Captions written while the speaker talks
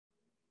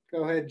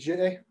Go ahead,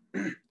 Jay.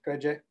 Go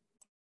ahead, Jay.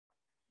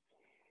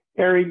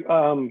 Harry,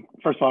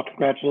 first of all,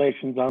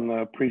 congratulations on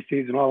the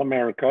preseason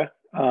All-America.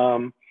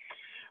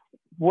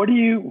 What do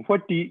you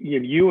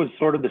as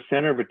sort of the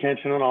center of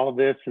attention on all of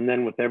this, and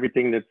then with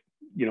everything that's,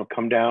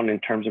 come down in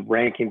terms of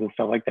rankings and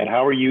stuff like that,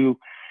 how are you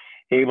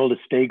able to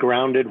stay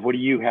grounded? What do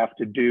you have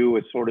to do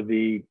as sort of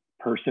the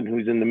person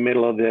who's in the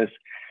middle of this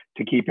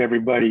to keep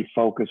everybody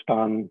focused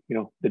on,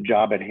 the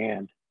job at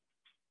hand?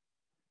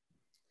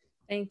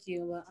 Thank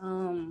you.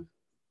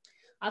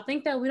 I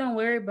think that we don't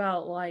worry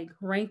about like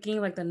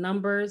ranking, like the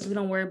numbers. We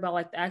don't worry about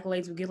like the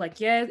accolades we get. Like,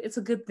 yeah, it's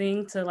a good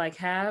thing to like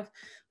have,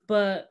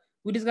 but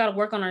we just got to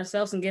work on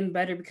ourselves and getting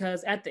better,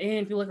 because at the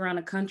end, if you look around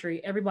the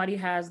country, everybody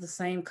has the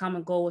same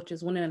common goal, which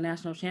is winning a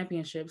national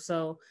championship.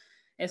 So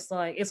it's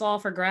like, it's all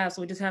for grabs.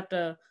 So we just have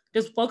to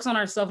just focus on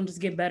ourselves and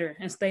just get better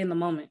and stay in the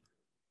moment.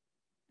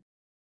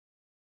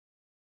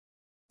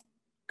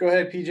 Go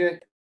ahead, PJ.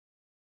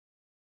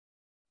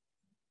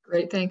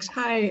 Great, thanks.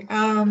 Hi,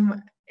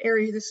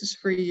 Ari, this is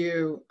for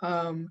you.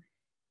 I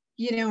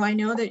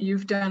know that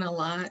you've done a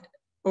lot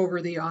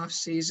over the off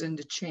season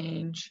to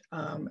change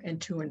and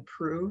to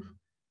improve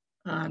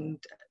on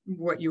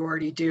what you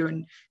already do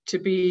and to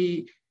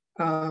be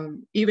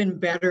even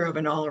better of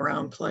an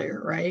all-around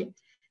player, right?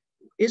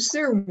 Is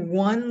there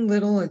one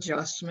little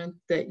adjustment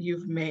that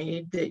you've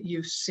made that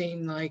you've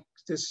seen like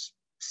this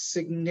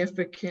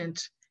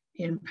significant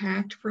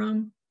impact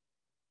from?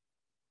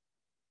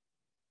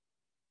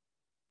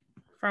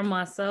 From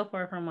myself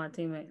or from my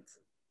teammates?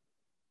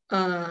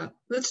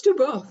 Let's do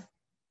both.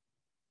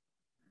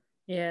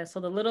 Yeah,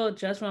 so the little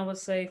adjustment I would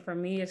say for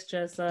me is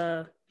just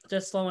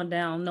slowing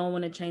down, knowing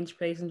when to change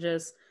pace, and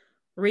just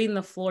reading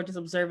the floor, just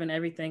observing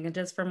everything. And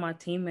just for my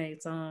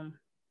teammates,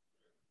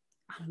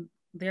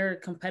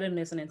 their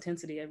competitiveness and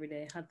intensity every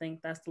day. I think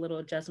that's the little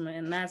adjustment,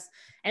 and that's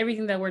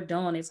everything that we're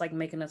doing. It's like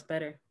making us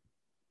better.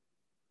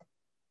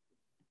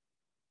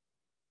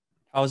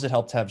 How has it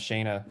helped to have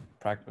Shayna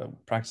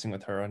practicing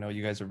with her? I know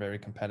you guys are very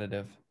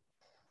competitive.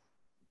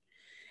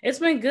 It's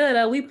been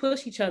good. We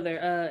push each other.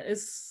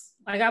 It's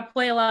like I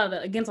play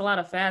against a lot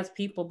of fast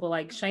people, but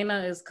like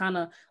Shayna is kind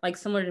of like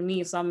similar to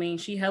me. So I mean,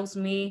 she helps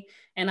me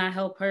and I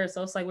help her.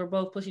 So it's like we're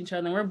both pushing each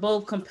other, and we're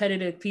both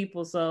competitive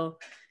people. So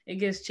it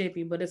gets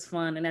chippy, but it's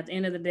fun. And at the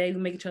end of the day, we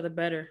make each other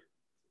better.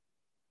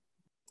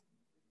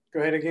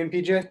 Go ahead again,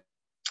 PJ.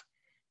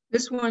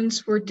 This one's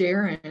for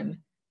Darren.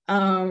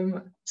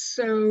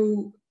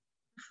 So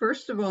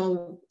first of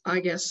all,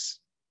 I guess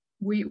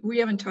we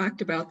haven't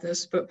talked about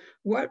this, but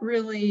what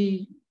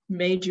really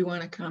made you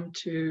want to come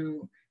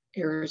to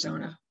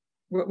Arizona?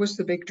 What was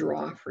the big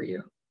draw for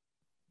you?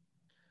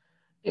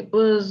 It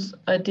was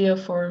a deal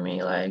for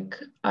me. Like,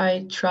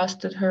 I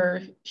trusted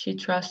her. She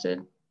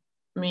trusted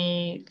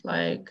me.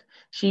 Like,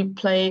 she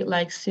played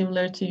like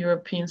similar to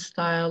European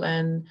style,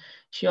 and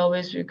she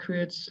always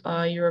recruits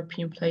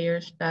European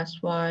players.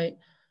 That's why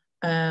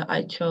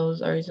I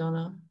chose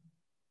Arizona.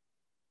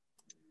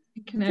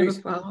 Can I have a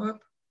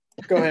follow-up?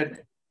 Go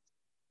ahead.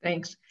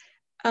 Thanks.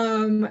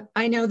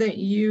 I know that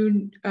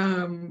you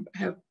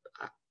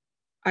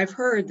I've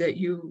heard that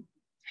you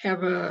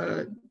have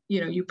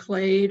you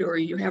played or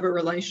you have a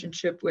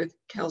relationship with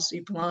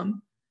Kelsey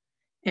Plum,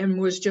 and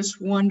was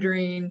just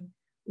wondering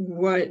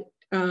what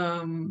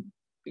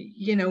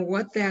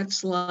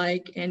that's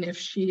like, and if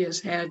she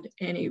has had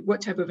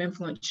what type of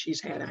influence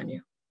she's had on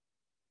you.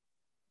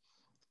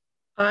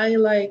 I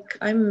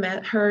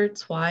met her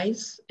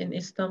twice in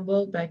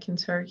Istanbul, back in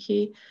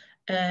Turkey,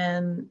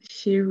 and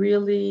she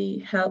really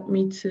helped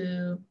me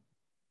to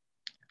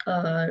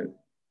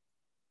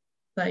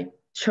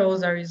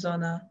chose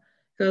Arizona,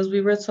 because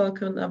we were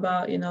talking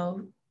about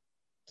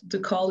the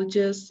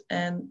colleges,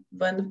 and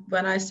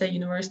when I say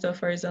University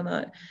of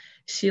Arizona,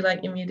 she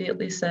like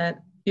immediately said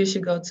you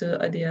should go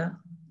to Adia,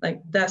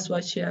 like that's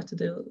what you have to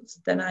do.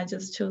 Then I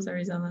just chose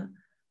Arizona.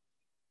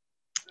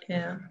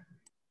 Yeah.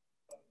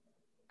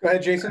 Go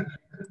ahead, Jason.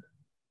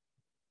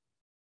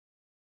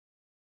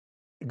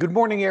 Good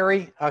morning,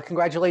 Ari.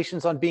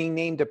 Congratulations on being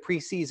named a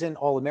preseason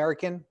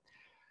All-American.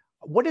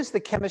 What is the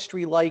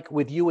chemistry like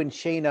with you and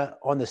Shayna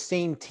on the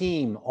same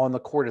team on the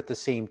court at the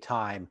same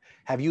time?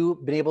 Have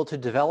you been able to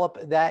develop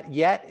that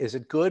yet? Is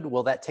it good?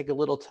 Will that take a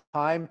little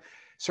time?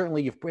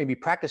 Certainly you've maybe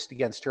practiced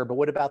against her, but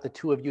what about the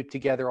two of you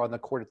together on the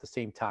court at the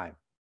same time?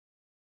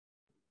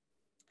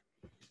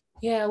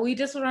 Yeah, we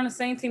just were on the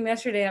same team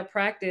yesterday at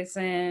practice,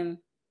 and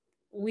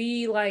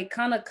we like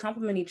kind of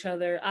complement each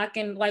other. I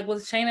can like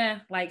with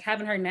Shayna, like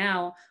having her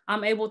now,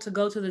 I'm able to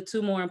go to the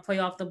two more and play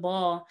off the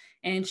ball.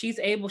 And she's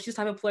the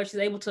type of player, she's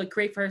able to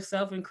create for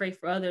herself and create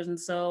for others. And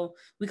so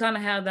we kind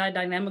of have that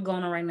dynamic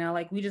going on right now.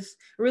 Like we just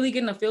really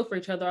getting a feel for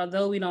each other,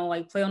 although we don't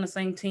like play on the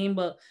same team,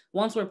 but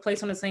once we're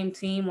placed on the same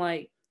team,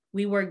 like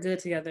we work good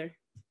together.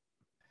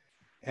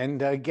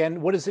 And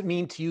again, what does it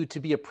mean to you to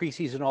be a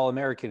preseason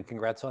All-American?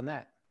 Congrats on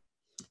that.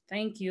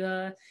 Thank you.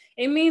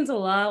 It means a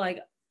lot. Like,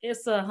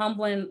 it's a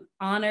humbling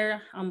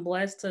honor. I'm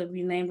blessed to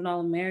be named an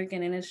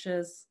All-American, and it's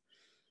just,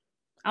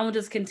 I'm gonna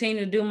just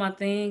continue to do my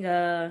thing.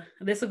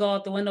 This will go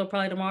out the window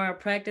probably tomorrow at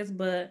practice,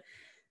 but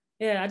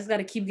yeah, I just got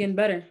to keep getting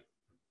better.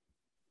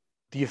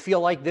 Do you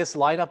feel like this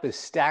lineup is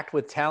stacked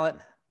with talent?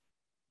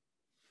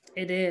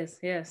 It is,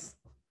 yes.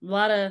 A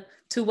lot of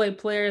two-way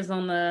players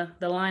on the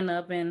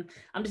lineup, and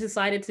I'm just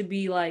excited to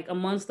be like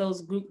amongst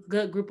those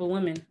good group of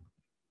women.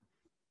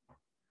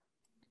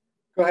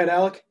 Go ahead,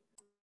 Alec.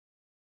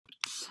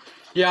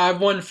 Yeah, I have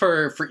one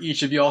for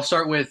each of you. I'll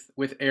start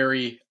with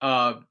Ari.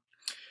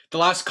 The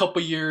last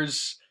couple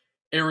years,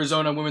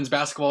 Arizona women's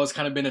basketball has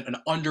kind of been an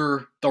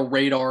under the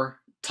radar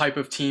type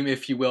of team,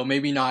 if you will.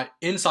 Maybe not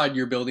inside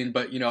your building,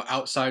 but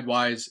outside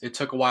wise, it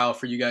took a while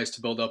for you guys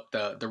to build up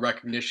the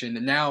recognition.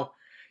 And now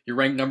you're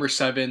ranked number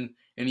 7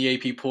 in the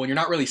AP pool, and you're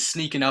not really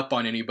sneaking up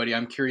on anybody.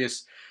 I'm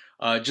curious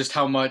just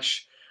how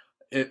much,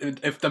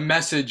 if the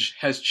message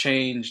has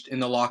changed in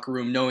the locker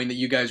room, knowing that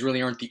you guys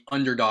really aren't the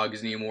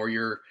underdogs anymore.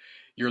 You're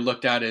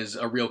looked at as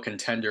a real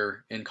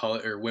contender in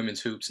college or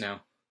women's hoops now.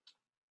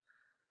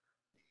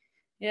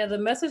 Yeah, the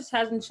message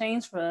hasn't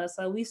changed for us.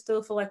 We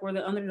still feel like we're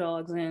the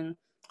underdogs, and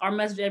our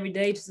message every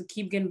day just to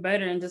keep getting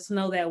better and just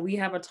know that we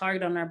have a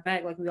target on our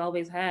back like we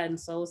always had. And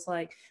so it's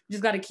like we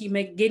just got to keep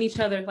making each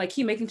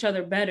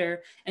other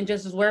better, and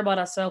just worry about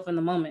ourselves in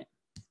the moment.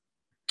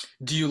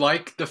 Do you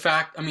like the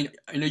fact, I mean,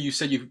 I know you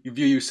said you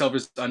view yourself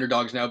as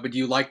underdogs now, but do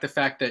you like the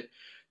fact that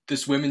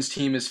this women's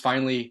team is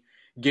finally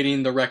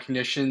getting the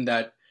recognition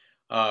that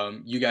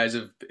you guys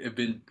have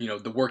been,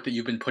 the work that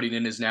you've been putting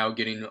in is now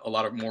getting a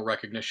lot of more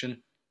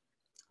recognition?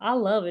 I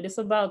love it. It's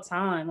about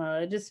time.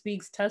 It just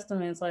speaks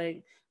testaments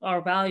like our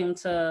volume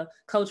to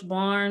Coach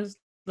Barnes,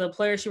 the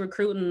players she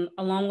recruiting,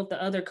 along with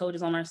the other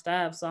coaches on our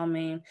staff. So, I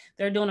mean,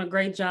 they're doing a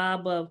great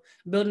job of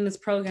building this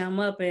program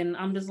up, and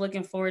I'm just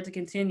looking forward to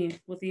continue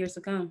with the years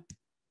to come.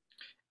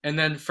 And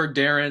then for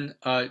Darren,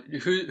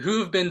 who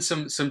have been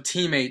some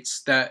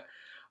teammates that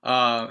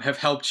have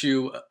helped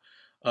you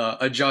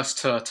adjust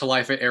to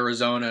life at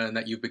Arizona and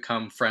that you've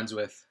become friends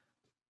with?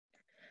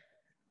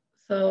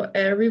 So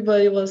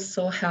everybody was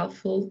so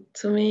helpful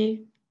to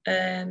me,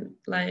 and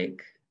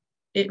like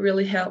it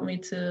really helped me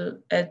to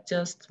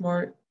adjust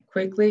more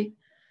quickly.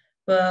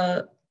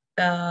 But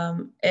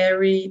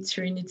Ari,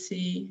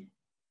 Trinity,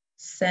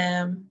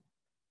 Sam,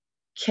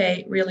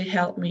 Kate really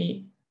helped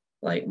me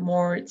like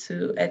more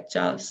to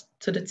adjust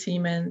to the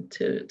team and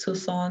to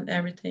Tucson,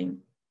 everything.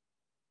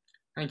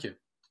 Thank you.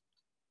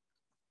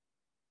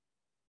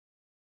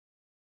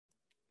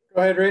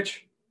 Go ahead,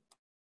 Rich.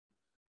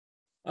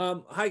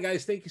 Hi,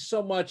 guys. Thank you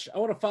so much. I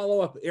want to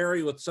follow up,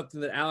 Ari, with something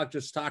that Alec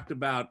just talked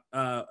about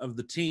of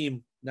the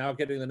team now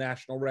getting the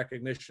national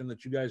recognition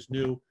that you guys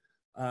knew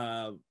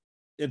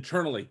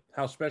internally,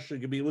 how special it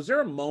could be. Was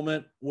there a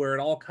moment where it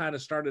all kind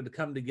of started to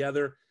come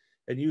together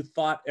and you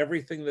thought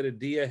everything that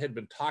Adia had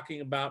been talking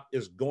about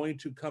is going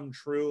to come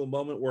true, a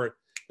moment where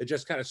it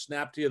just kind of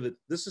snapped to you that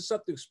this is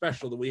something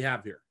special that we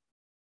have here?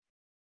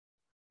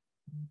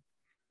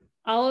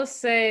 I would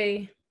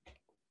say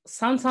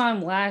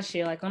sometime last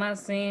year, like when I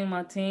seen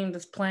my team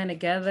just playing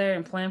together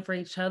and playing for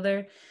each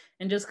other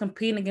and just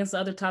competing against the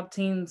other top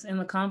teams in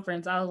the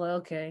conference, I was like,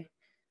 okay,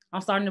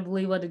 I'm starting to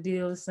believe what the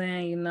deal was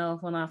saying,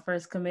 when I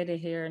first committed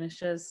here. And it's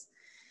just,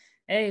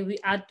 hey,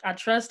 I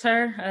trust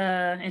her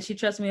and she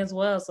trusts me as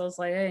well. So it's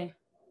like, hey,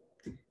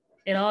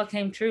 it all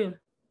came true.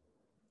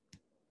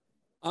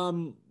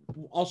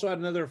 Also had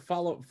another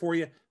follow-up for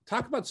you.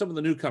 Talk about some of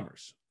the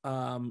newcomers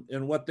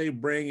and what they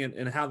bring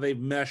and how they've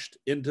meshed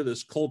into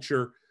this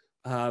culture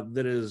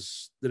that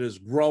is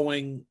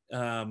growing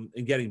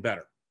and getting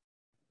better.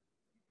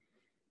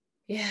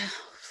 Yeah,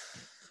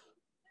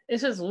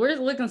 it's just, we're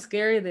looking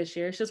scary this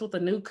year. It's just with the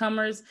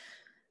newcomers,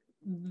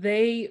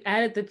 they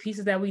added the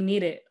pieces that we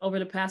needed over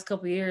the past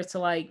couple of years to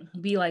like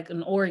be like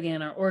an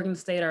Oregon or Oregon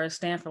State or a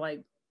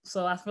Stanford.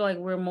 So I feel like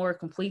we're more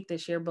complete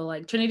this year. But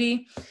like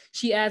Trinity,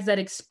 she adds that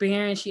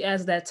experience, she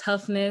adds that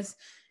toughness,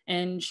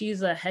 and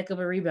she's a heck of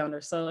a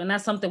rebounder. So, and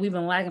that's something we've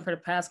been lacking for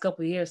the past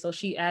couple of years. So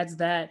she adds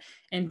that.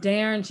 And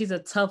Darren, she's a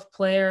tough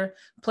player,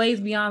 plays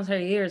beyond her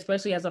years,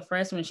 especially as a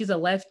freshman. She's a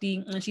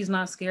lefty and she's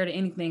not scared of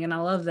anything. And I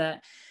love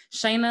that.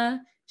 Shayna,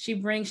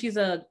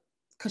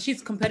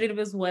 she's competitive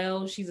as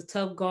well. She's a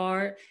tough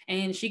guard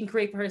and she can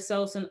create for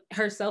herself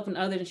and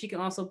others. And she can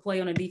also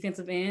play on a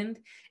defensive end.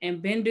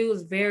 And Bendu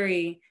is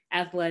very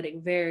athletic,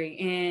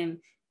 and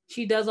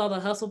she does all the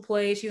hustle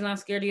plays. She's not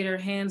scared to get her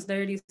hands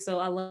dirty. So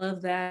I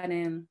love that.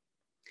 And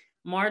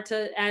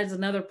Marta adds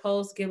another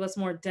post, give us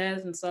more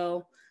depth. And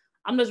so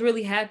I'm just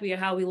really happy at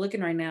how we're looking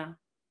right now.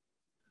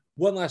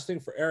 One last thing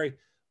for Ari.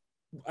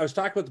 I was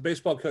talking with the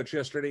baseball coach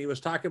yesterday. He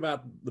was talking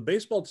about the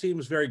baseball team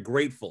is very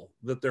grateful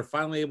that they're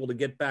finally able to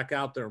get back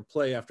out there and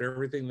play after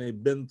everything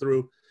they've been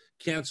through,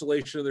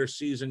 cancellation of their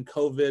season,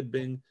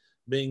 COVID,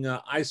 being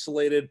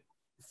isolated.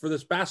 For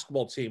this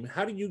basketball team,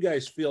 how do you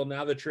guys feel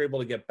now that you're able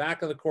to get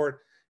back on the court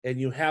and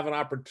you have an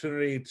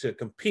opportunity to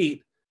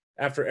compete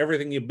after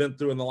everything you've been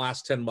through in the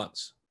last 10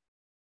 months?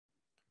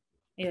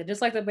 Yeah,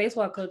 just like the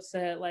baseball coach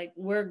said, like,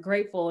 we're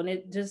grateful. And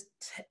it just,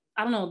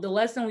 I don't know, the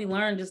lesson we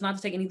learned is not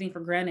to take anything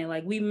for granted.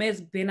 Like, we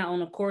miss being out on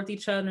the court with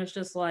each other. It's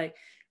just like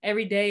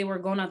every day we're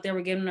going out there,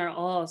 we're giving our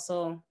all.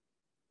 So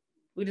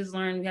we just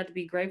learned we have to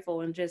be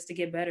grateful and just to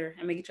get better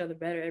and make each other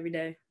better every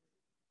day.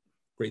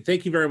 Great.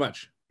 Thank you very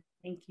much.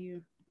 Thank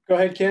you. Go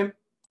ahead, Kim.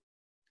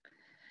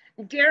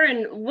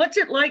 Darren, what's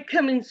it like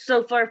coming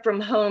so far from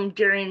home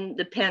during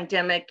the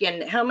pandemic,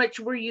 and how much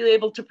were you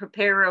able to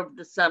prepare over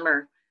the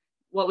summer?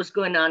 What was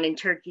going on in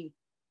Turkey?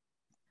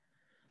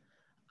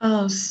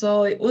 Oh,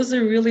 so it was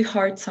a really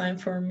hard time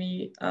for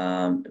me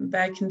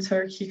back in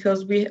Turkey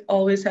because we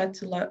always had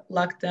to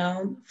lock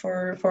down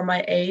for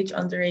my age,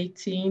 under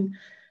 18.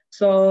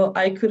 So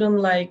I couldn't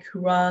like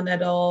run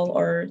at all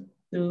or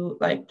do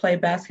like play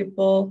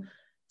basketball.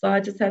 So I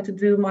just had to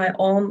do my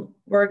own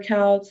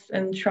workouts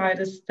and try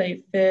to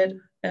stay fit,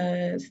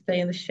 stay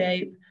in the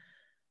shape.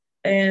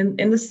 And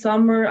in the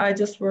summer, I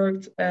just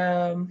worked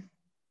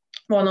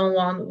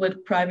one-on-one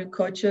with private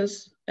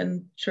coaches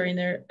and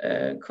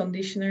trainer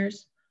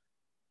conditioners.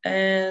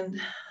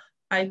 And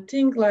I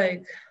think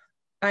like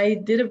I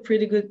did a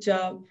pretty good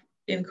job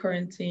in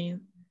quarantine.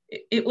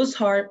 It was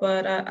hard,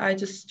 but I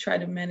just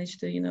tried to manage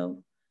to,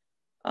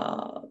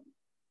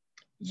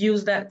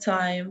 use that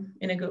time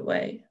in a good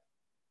way.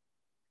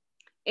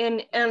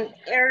 And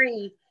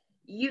Ari,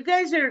 you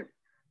guys are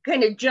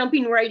kind of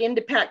jumping right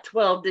into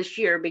Pac-12 this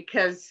year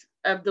because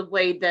of the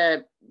way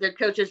the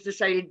coaches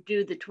decided to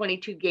do the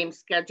 22 game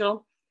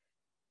schedule.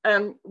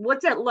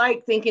 What's that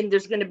like, thinking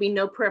there's going to be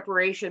no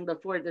preparation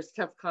before this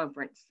tough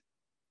conference?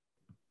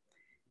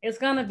 It's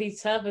going to be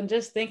tough. And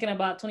just thinking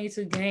about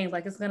 22 games,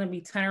 like it's going to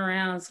be 10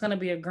 rounds. It's going to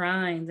be a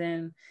grind.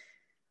 And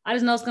I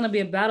just know it's going to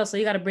be a battle. So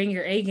you got to bring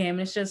your A game.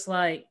 And it's just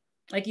like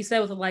you said,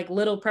 with like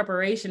little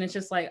preparation, it's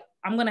just like,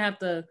 I'm going to have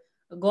to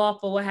go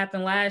off of what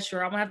happened last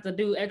year. I'm going to have to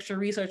do extra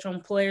research on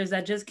players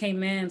that just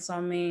came in. So,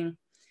 I mean,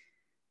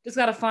 just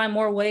got to find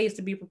more ways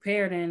to be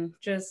prepared, and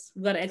just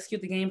got to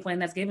execute the game plan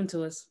that's given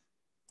to us.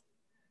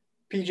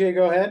 PJ,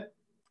 go ahead.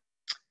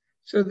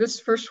 So this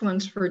first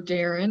one's for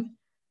Darren.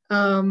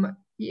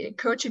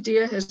 Coach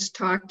Adia has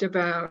talked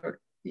about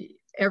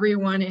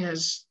everyone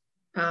has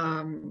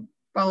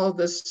followed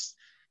this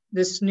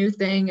new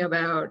thing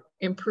about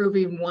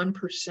improving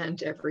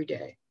 1% every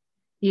day.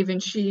 Even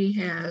she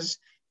has.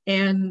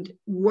 And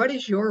what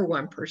is your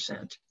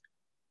 1%?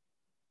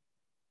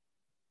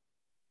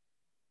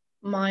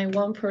 My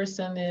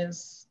 1%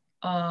 is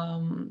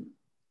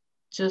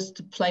just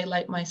to play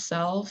like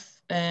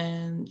myself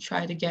and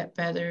try to get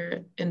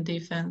better in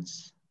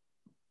defense.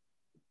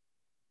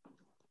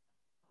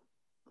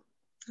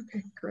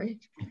 Okay,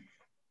 great.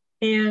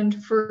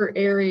 And for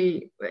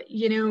Ari,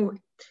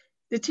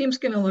 the team's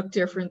going to look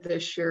different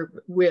this year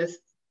with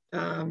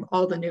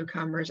all the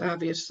newcomers,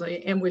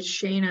 obviously, and with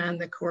Shayna on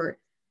the court.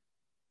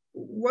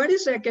 What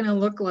is that going to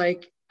look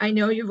like? I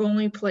know you've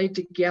only played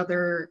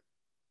together,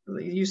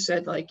 you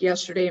said like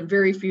yesterday, and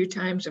very few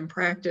times in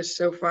practice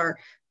so far,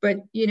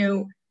 but she's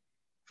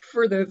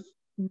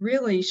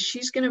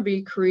going to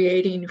be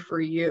creating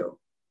for you,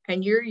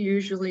 and you're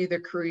usually the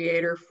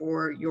creator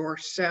for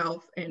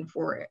yourself and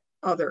for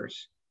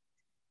others.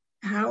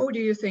 How do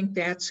you think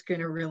that's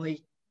going to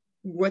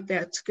what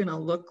that's going to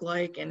look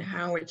like, and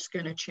how it's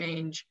going to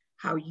change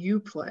how you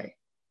play?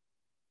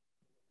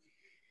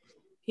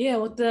 Yeah,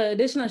 with the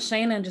addition of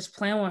Shayna and just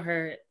playing with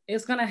her,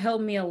 it's going to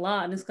help me a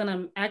lot, and it's going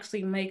to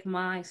actually make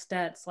my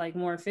stats like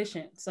more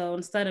efficient. So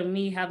instead of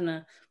me having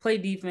to play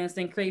defense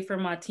and create for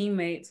my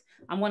teammates,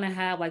 I'm going to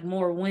have like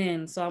more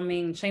wins. So, I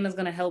mean, Shayna's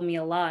going to help me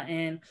a lot,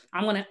 and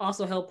I'm going to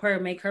also help her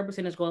make her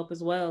percentage go up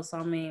as well. So,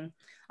 I mean,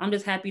 I'm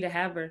just happy to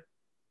have her.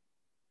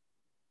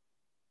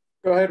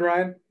 Go ahead,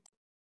 Ryan.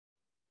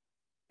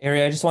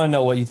 Ari, I just want to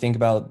know what you think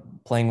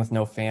about playing with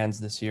no fans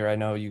this year. I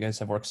know you guys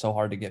have worked so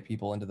hard to get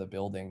people into the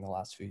building the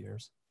last few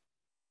years.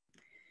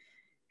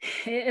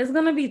 It's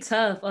going to be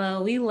tough.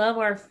 We love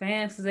our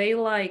fans. They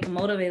like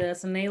motivate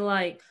us, and they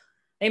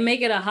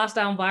make it a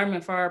hostile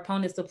environment for our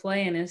opponents to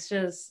play in. It's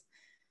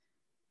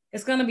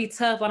going to be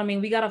tough. But I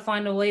mean, we got to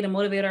find a way to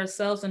motivate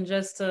ourselves and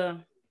just to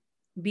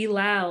be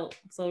loud.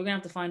 So we're going to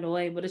have to find a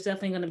way, but it's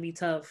definitely going to be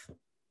tough.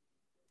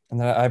 And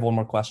then I have one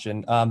more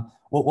question.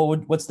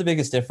 What's the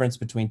biggest difference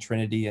between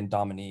Trinity and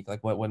Dominique?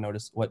 Like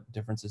what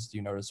differences do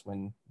you notice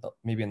when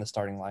maybe in the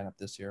starting lineup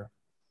this year?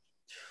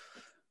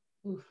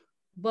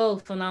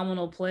 Both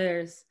phenomenal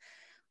players,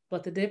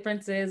 but the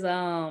difference is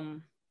I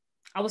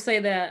would say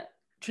that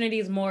Trinity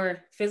is more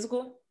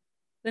physical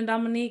than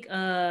Dominique.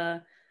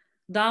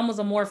 Dom was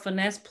a more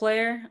finesse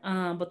player,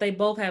 but they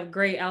both have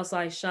great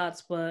outside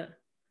shots, but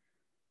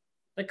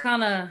they're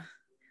kind of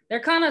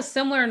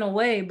similar in a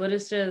way, but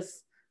it's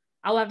just,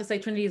 I would have to say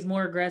Trinity is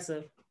more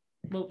aggressive,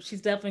 but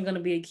she's definitely going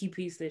to be a key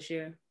piece this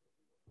year.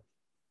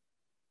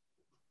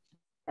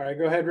 All right,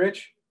 go ahead,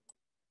 Rich.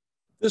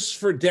 This is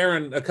for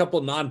Darren, a couple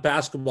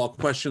non-basketball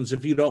questions,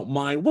 if you don't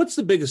mind. What's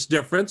the biggest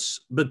difference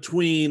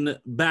between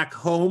back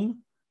home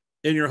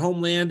in your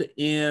homeland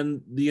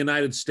and the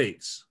United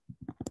States?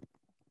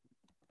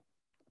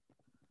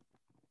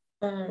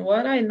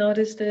 What I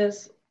noticed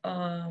is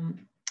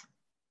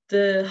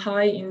the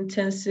high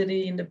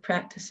intensity in the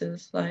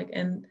practices,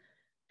 and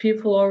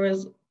people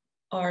always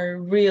are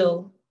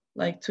real,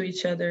 to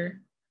each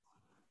other.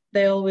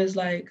 They always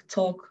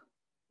talk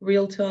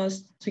real to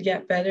us to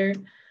get better.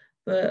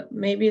 But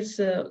maybe it's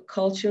a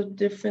cultural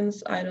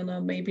difference. I don't know.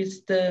 Maybe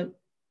it's the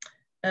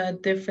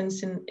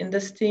difference in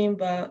this team,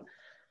 but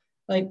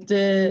like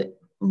the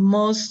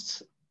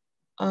most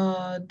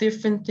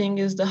different thing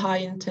is the high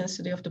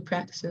intensity of the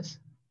practices.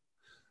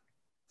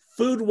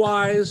 Food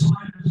wise,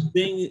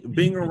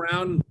 being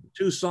around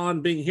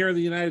Tucson, being here in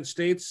the United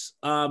States,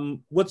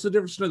 what's the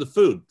difference in the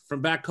food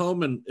from back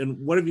home, and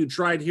what have you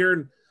tried here,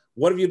 and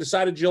what have you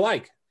decided you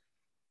like?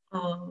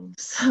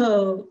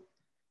 So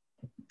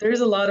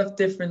there's a lot of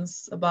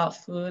difference about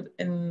food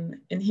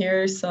in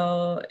here.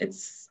 So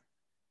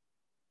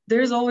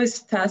there's always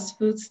fast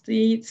foods to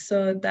eat.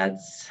 So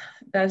that's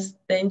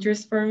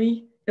dangerous for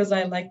me because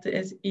I like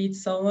to eat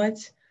so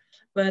much.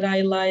 But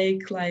I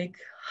like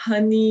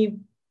honey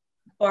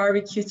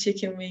barbecue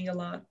chicken wing a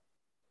lot.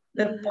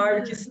 The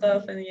barbecue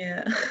stuff, and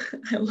yeah,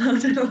 I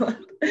love it a lot.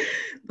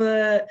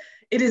 But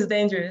it is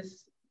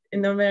dangerous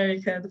in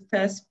America, the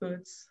fast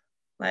foods.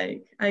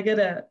 Like I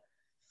gotta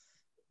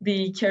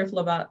be careful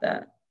about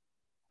that.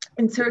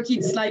 In Turkey,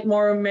 it's like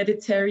more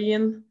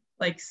Mediterranean,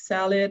 like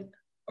salad,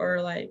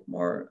 or like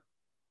more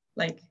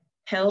like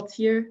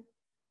healthier.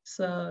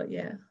 So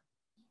yeah.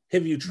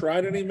 Have you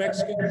tried any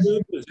Mexican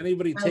food? Does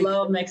anybody I take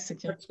love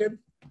Mexican.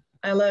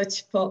 I love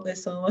Chipotle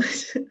so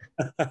much.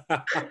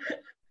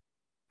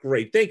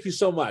 Great. Thank you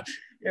so much.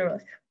 You're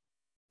welcome.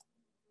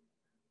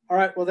 All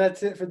right. Well,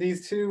 that's it for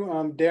these two.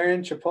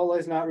 Darren, Chipotle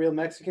is not real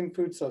Mexican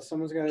food, so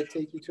someone's got to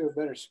take you to a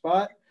better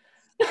spot.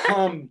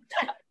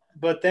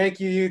 But thank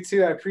you, you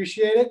two. I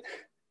appreciate it.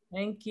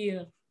 Thank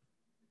you.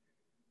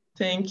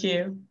 Thank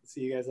you.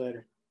 See you guys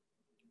later.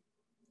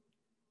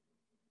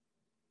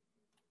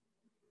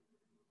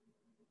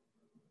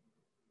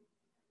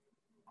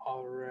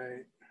 All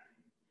right.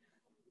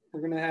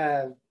 We're going to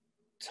have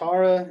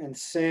Tara and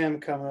Sam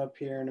come up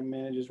here in a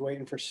minute, just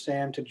waiting for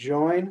Sam to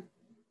join.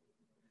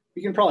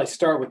 We can probably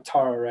start with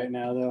Tara right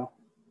now, though.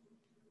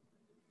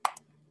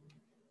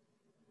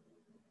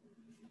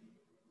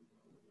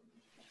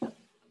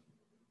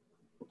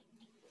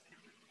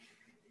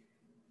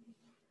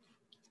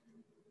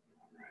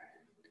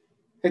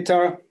 Hey,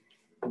 Tara.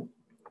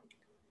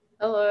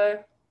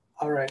 Hello.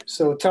 All right.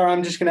 So, Tara,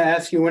 I'm just going to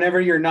ask you whenever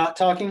you're not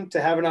talking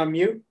to have it on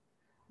mute.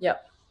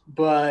 Yep.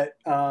 But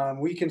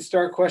we can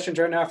start questions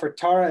right now for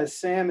Tara as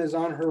Sam is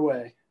on her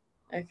way.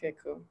 Okay,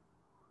 cool.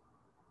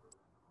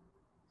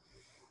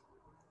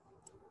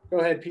 Go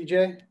ahead,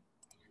 PJ.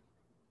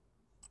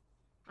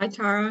 Hi,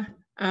 Tara.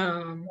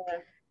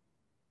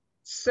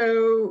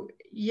 So,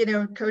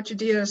 Coach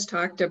Diaz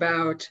talked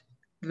about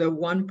the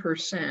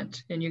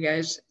 1% and you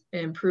guys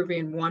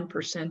improving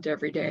 1%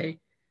 every day.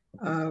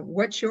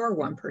 What's your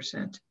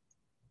 1%?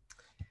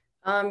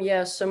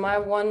 Yeah, so my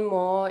one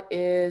more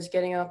is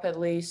getting up at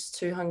least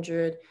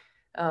 200. It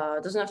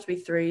doesn't have to be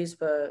threes,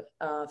 but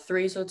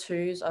threes or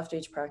twos after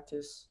each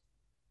practice.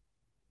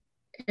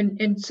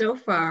 And so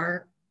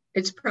far,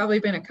 it's probably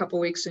been a couple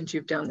weeks since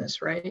you've done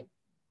this, right?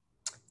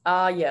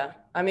 Yeah.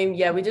 I mean,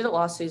 yeah, we did it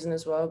last season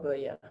as well, but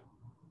yeah.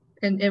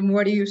 And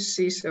what do you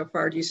see so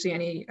far? Do you see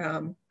any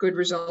good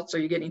results? Are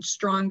you getting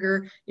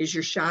stronger? Is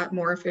your shot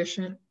more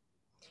efficient?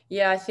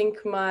 Yeah, I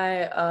think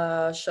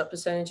my shot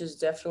percentage is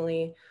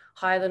definitely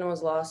higher than it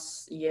was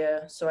last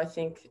year. So I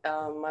think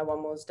my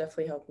one more is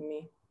definitely helping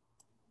me.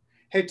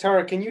 Hey,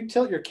 Tara, can you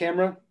tilt your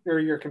camera or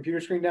your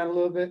computer screen down a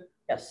little bit?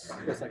 Yes.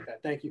 Just like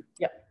that. Thank you.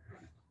 Yep.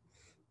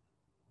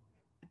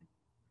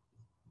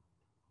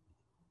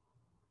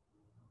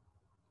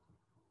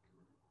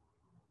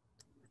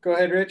 Go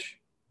ahead, Rich.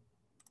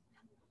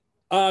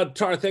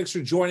 Tara, thanks for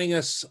joining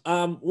us.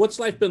 What's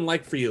life been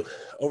like for you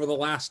over the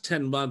last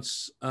 10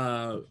 months,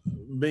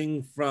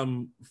 being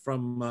from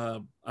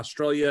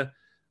Australia,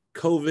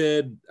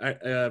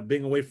 COVID,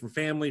 being away from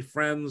family,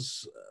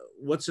 friends?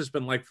 What's this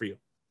been like for you?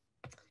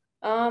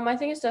 I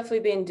think it's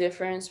definitely been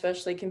different,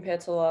 especially compared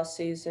to last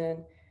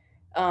season.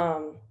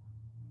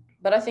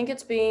 But I think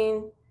it's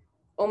been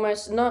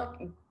almost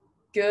not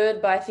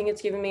good, but I think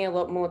it's given me a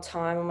lot more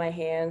time on my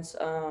hands.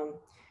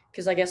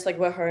 Because I guess like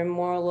we're home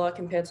more a lot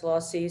compared to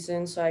last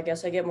season. So I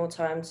guess I get more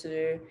time to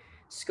do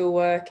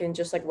schoolwork and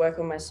just like work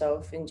on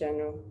myself in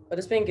general. But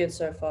it's been good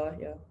so far,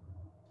 yeah.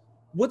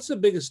 What's the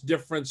biggest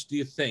difference, do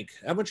you think?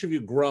 How much have you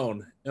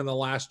grown in the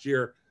last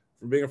year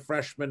from being a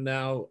freshman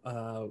now,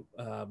 a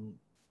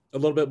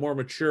little bit more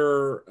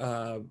mature,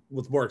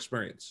 with more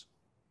experience?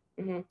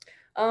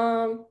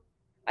 Mm-hmm.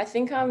 I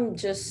think I'm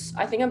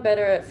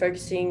better at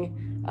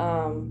focusing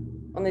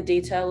on the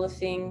detail of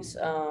things.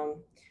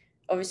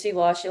 Obviously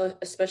last year,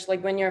 especially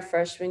like when you're a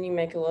freshman, you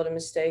make a lot of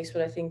mistakes,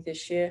 but I think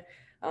this year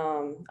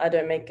I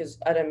don't make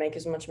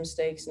as much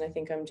mistakes, and I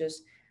think I'm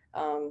just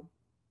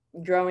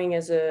growing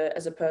as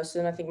a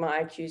person. I think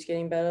my IQ is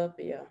getting better,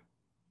 but yeah.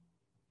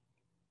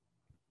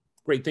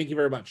 Great, thank you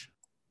very much.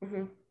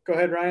 Mm-hmm. Go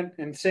ahead, Ryan.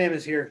 And Sam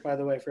is here, by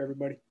the way, for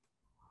everybody.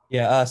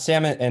 Yeah,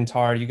 Sam and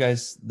Tar, you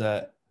guys,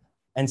 the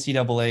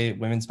NCAA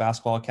women's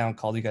basketball account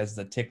called you guys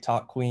the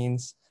TikTok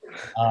queens.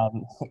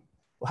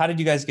 How did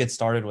you guys get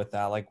started with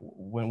that? Like,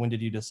 when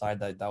did you decide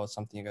that that was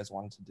something you guys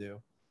wanted to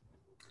do?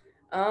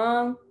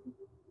 I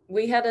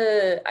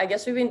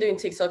guess we've been doing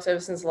TikToks ever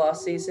since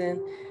last season.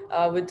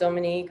 With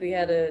Dominique, we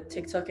had a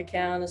TikTok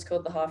account. It's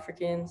called the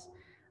Halfrikins.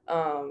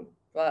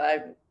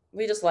 But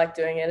we just like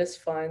doing it. It's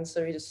fun.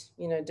 So we just,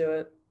 do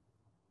it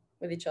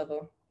with each other.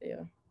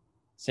 Yeah.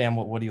 Sam,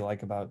 what do you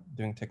like about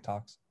doing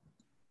TikToks?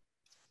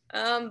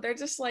 They're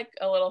just like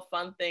a little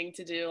fun thing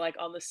to do, like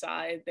on the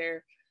side.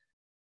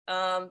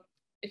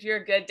 If you're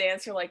a good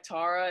dancer like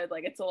Tara,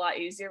 like it's a lot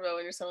easier. But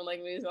when you're someone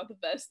like me who's not the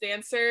best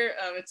dancer,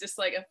 it's just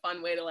like a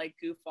fun way to like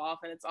goof off,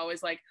 and it's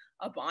always like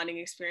a bonding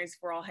experience. If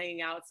we're all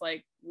hanging out, it's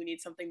like we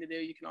need something to do.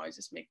 You can always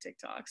just make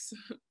TikToks.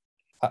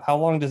 How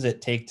long does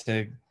it take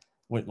to,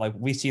 like,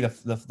 we see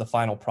the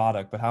final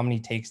product, but how many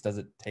takes does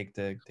it take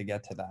to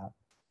get to that?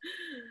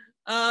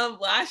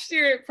 Last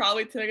year it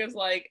probably took us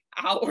like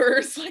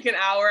hours, like an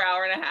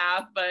hour and a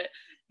half, but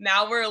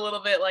now we're a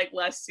little bit like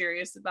less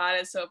serious about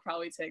it, so it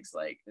probably takes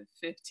like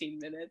 15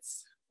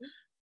 minutes.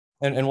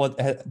 And what,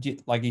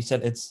 like you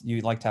said, you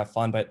like to have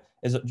fun, but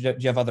do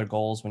you have other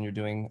goals when you're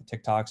doing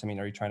TikToks? I mean,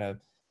 are you trying to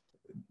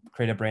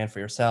create a brand for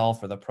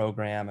yourself or the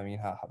program? I mean,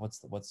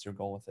 what's your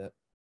goal with it?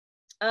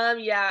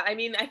 Yeah, I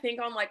mean, I think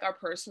on like our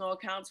personal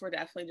accounts, we're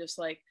definitely just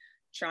like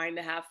trying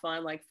to have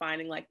fun, like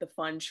finding like the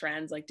fun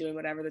trends, like doing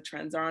whatever the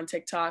trends are on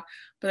TikTok.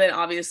 But then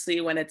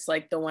obviously when it's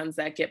like the ones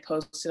that get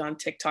posted on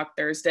TikTok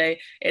Thursday,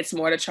 it's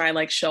more to try and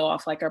like show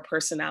off like our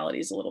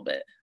personalities a little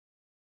bit.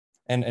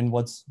 And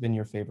what's been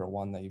your favorite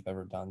one that you've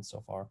ever done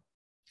so far?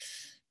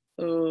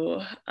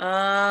 Ooh,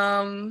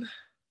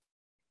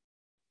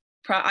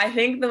 I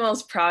think the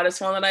most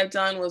proudest one that I've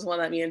done was one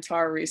that me and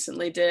Tara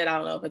recently did. I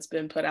don't know if it's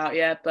been put out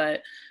yet,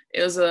 but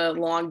it was a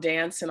long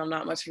dance and I'm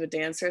not much of a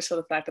dancer. So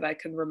the fact that I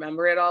could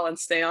remember it all and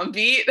stay on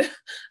beat,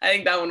 I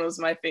think that one was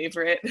my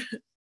favorite.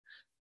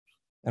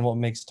 And what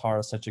makes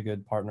Tara such a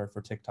good partner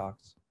for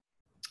TikToks?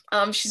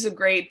 She's a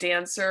great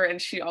dancer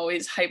and she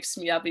always hypes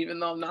me up, even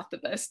though I'm not the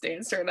best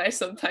dancer and I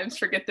sometimes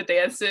forget the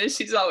dances.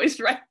 She's always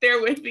right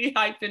there with me,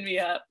 hyping me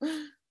up.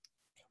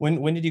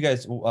 When did you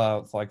guys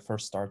like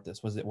first start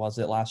this? Was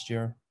it last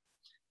year?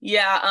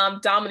 Yeah,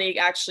 Dominique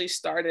actually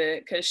started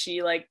it because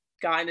she like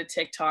got into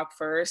TikTok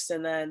first,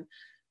 and then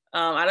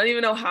I don't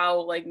even know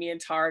how like me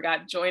and Tara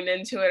got joined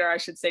into it, or I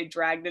should say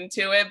dragged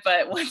into it.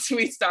 But once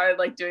we started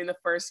like doing the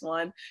first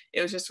one,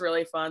 it was just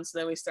really fun. So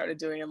then we started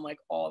doing them like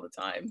all the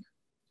time.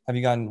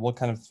 What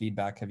kind of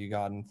feedback have you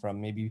gotten from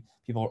maybe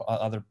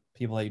other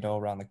people that you know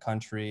around the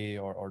country,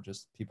 or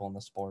just people in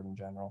the sport in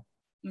general?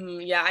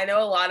 Yeah, I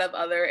know a lot of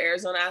other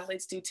Arizona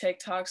athletes do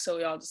TikTok, so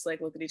we all just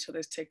like look at each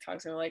other's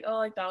TikToks and we're like, oh,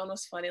 like that one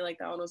was funny, like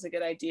that one was a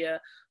good idea.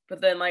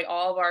 But then like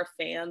all of our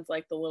fans,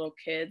 like the little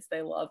kids,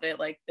 they love it.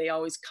 Like they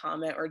always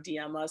comment or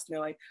DM us and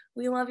they're like,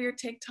 we love your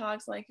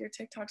TikToks, like your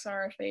TikToks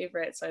are our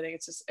favorite. So I think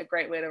it's just a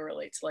great way to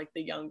relate to like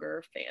the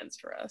younger fans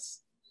for us.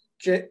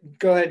 Jay,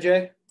 go ahead,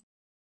 Jay.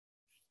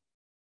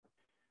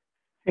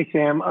 Hey,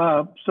 Sam.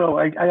 So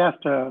I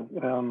asked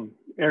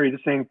Ari the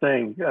same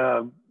thing.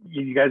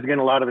 You guys are getting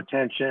a lot of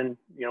attention,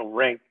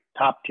 ranked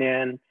top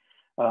 10,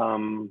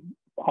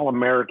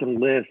 All-American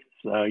lists.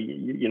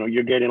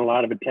 You're getting a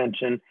lot of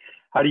attention.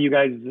 How do you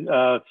guys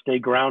stay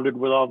grounded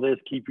with all this?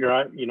 Keep your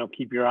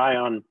eye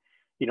on,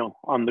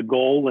 on the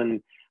goal,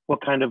 and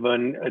what kind of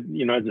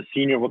as a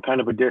senior, what kind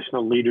of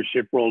additional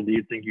leadership role do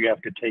you think you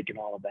have to take in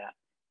all of that?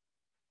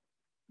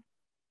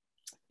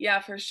 Yeah,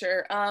 for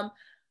sure.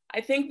 I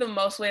think the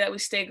most way that we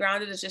stay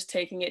grounded is just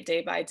taking it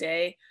day by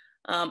day.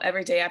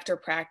 Every day after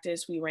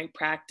practice, we rank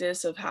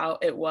practice of how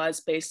it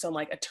was based on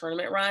like a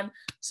tournament run.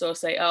 So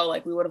say, oh,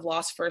 like we would have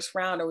lost first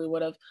round or we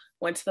would have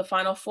went to the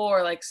Final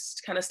Four, like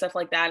kind of stuff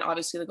like that. And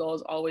obviously the goal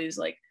is always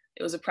like,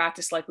 it was a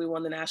practice like we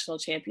won the national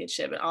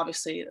championship. And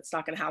obviously that's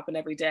not going to happen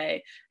every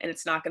day. And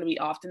it's not going to be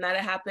often that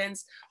it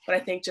happens. But I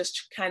think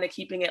just kind of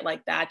keeping it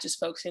like that, just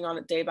focusing on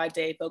it day by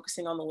day,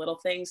 focusing on the little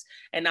things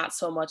and not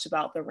so much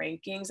about the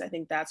rankings. I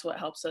think that's what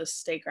helps us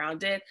stay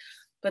grounded.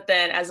 But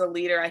then as a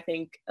leader, I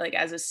think like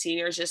as a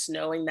senior, just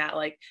knowing that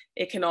like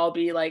it can all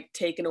be like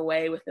taken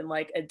away within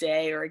like a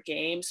day or a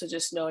game. So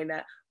just knowing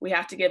that we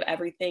have to give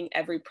everything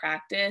every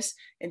practice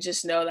and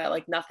just know that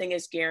like nothing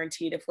is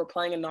guaranteed. If we're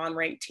playing a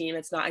non-ranked team,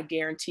 it's not a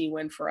guarantee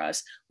win for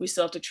us. We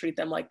still have to treat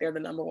them like they're the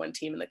number one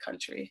team in the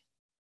country.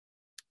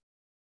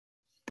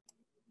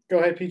 Go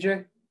ahead,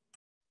 PJ.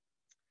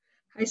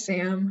 Hi,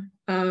 Sam.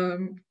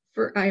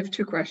 I have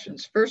two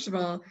questions. First of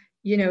all,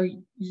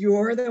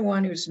 you're the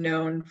one who's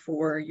known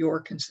for your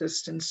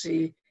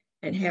consistency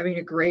and having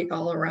a great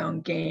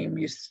all-around game.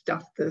 You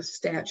stuff the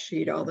stat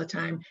sheet all the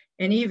time,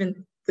 and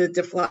even the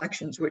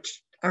deflections,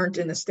 which aren't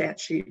in the stat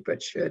sheet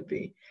but should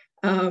be.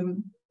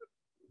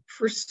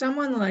 For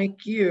someone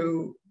like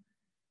you,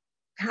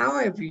 how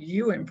have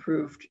you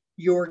improved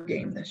your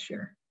game this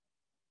year?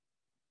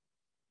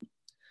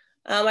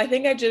 I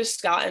think I've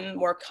just gotten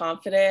more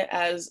confident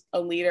as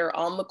a leader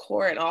on the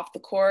court and off the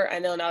court. I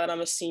know now that I'm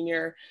a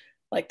senior,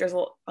 like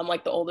I'm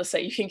like the oldest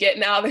that you can get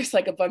now. There's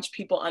like a bunch of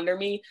people under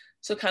me.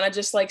 So kind of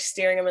just like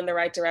steering them in the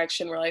right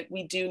direction. We're like,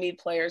 we do need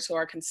players who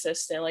are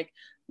consistent,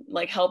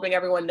 like helping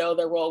everyone know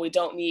their role. We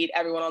don't need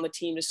everyone on the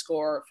team to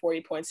score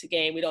 40 points a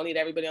game. We don't need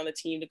everybody on the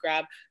team to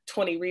grab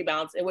 20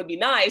 rebounds. It would be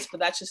nice, but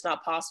that's just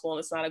not possible. And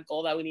it's not a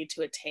goal that we need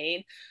to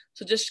attain.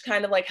 So just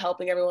kind of like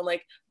helping everyone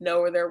like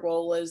know where their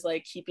role is,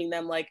 like keeping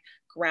them like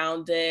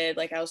grounded,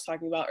 like I was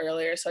talking about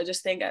earlier. So I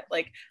just think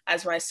like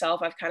as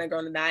myself, I've kind of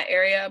grown in that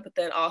area, but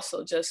then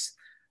also just,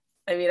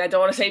 I mean, I don't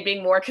want to say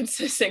being more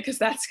consistent because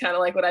that's kind of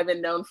like what I've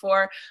been known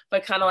for,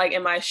 but kind of like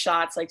in my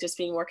shots, like just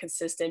being more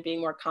consistent, being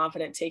more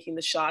confident, taking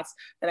the shots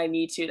that I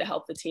need to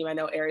help the team. I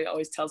know Ari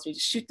always tells me to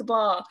shoot the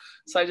ball.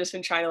 So I've just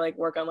been trying to like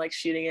work on like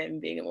shooting it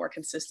and being a more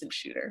consistent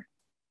shooter.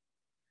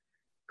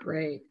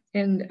 Great.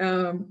 And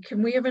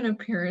can we have an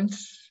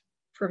appearance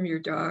from your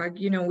dog?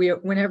 You know,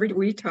 whenever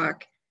we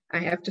talk, I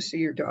have to see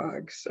your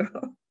dog. So.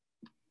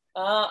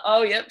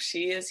 Oh, yep.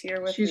 She is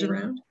here with me. She's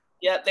around?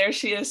 Yep, there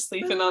she is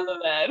sleeping on the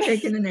bed.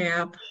 Taking a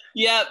nap.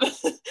 Yep,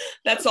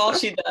 that's all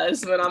she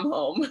does when I'm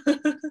home.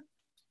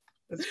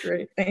 That's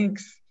great.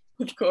 Thanks.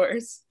 Of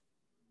course.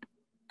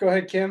 Go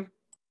ahead, Kim.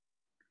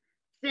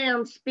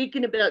 Sam,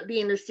 speaking about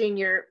being a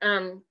senior,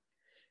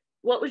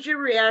 what was your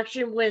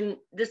reaction when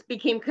this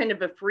became kind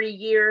of a free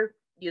year?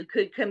 You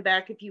could come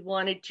back if you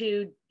wanted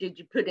to. Did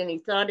you put any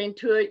thought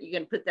into it? You're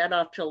going to put that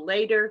off till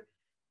later?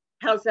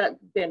 How's that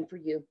been for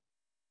you?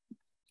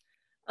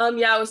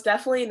 Yeah, it was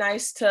definitely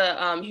nice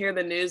to hear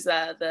the news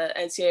that the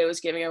NCAA was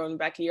giving everyone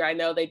back a year. I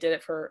know they did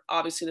it for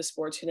obviously the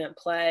sports who didn't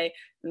play,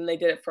 and they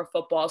did it for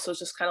football. So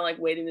it's just kind of like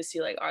waiting to see,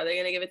 like, are they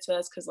going to give it to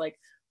us? Because like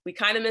we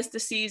kind of missed the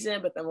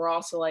season, but then we're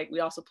also like, we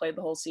also played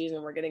the whole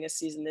season. We're getting a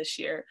season this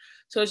year.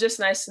 So it's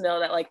just nice to know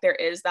that like there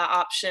is that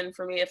option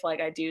for me if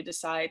like I do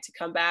decide to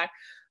come back.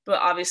 But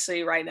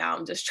obviously right now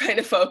I'm just trying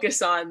to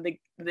focus on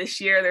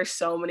this year. There's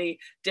so many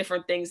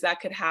different things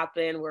that could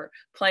happen. We're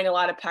playing a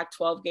lot of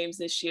Pac-12 games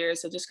this year.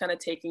 So just kind of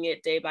taking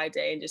it day by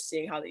day and just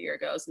seeing how the year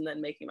goes and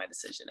then making my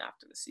decision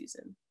after the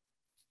season.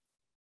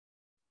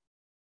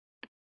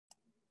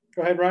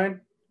 Go ahead,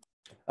 Ryan.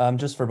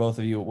 Just for both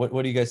of you,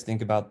 what do you guys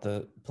think about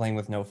the playing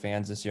with no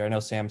fans this year? I know,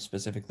 Sam,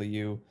 specifically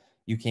you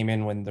came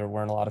in when there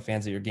weren't a lot of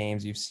fans at your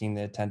games. You've seen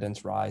the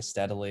attendance rise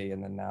steadily,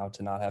 and then now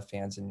to not have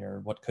fans in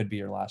what could be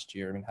your last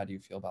year. I mean, how do you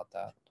feel about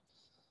that?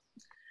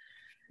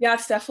 Yeah,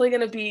 it's definitely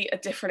going to be a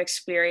different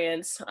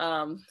experience.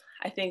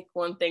 I think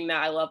one thing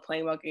that I love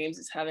playing about games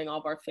is having all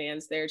of our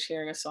fans there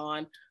cheering us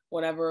on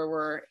whenever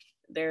we're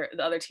there.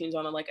 The other team's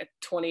on like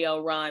a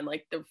 20-0 run.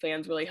 Like the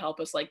fans really help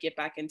us like get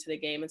back into the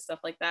game and stuff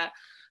like that.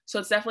 So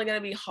it's definitely going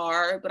to be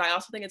hard, but I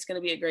also think it's going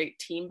to be a great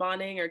team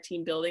bonding or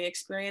team building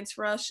experience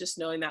for us, just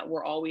knowing that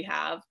we're all we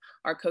have.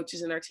 Our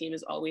coaches and our team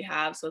is all we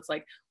have. So it's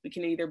like we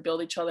can either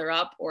build each other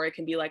up or it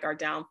can be like our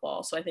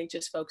downfall. So I think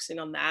just focusing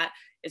on that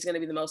is going to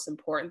be the most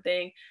important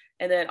thing.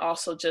 And then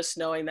also just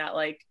knowing that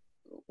like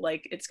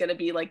it's going to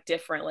be like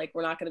different. Like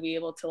we're not going to be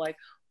able to like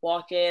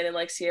walk in and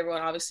like see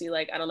everyone. Obviously,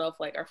 like I don't know if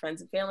like our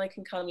friends and family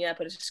can come yet,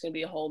 but it's just going to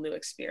be a whole new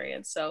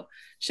experience. So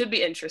should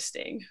be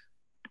interesting.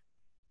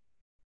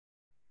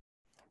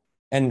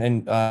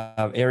 And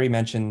Ari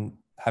mentioned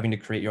having to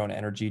create your own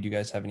energy. Do you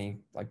guys have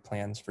any like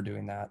plans for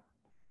doing that?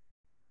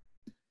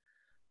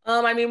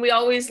 I mean, we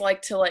always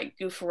like to like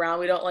goof around.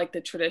 We don't like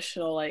the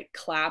traditional like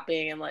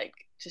clapping and like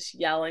just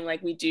yelling.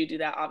 Like we do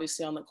that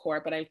obviously on the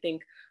court, but I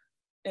think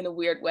in a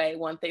weird way,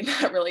 one thing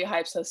that really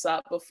hypes us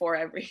up before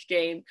every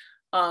game,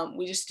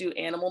 we just do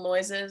animal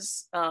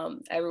noises.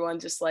 Everyone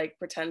just like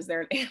pretends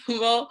they're an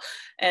animal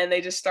and they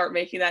just start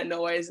making that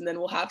noise, and then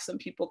we'll have some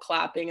people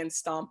clapping and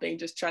stomping,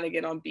 just trying to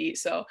get on beat.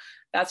 So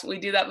that's, we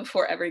do that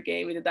before every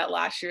game. We did that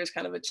last year as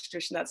kind of a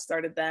tradition that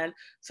started then.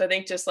 So I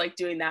think just like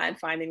doing that and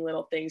finding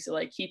little things to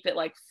like keep it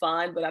like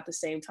fun, but at the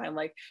same time,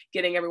 like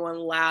getting everyone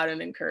loud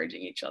and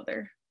encouraging each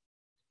other.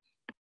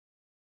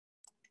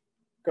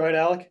 Go ahead,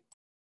 Alec.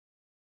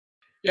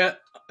 Yeah,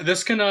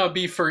 this can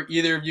be for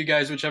either of you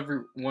guys,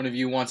 whichever one of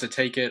you wants to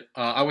take it.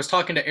 I was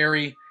talking to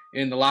Ari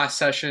in the last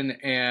session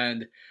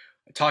and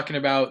talking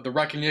about the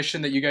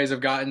recognition that you guys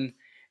have gotten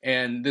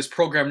and this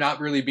program not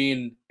really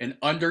being an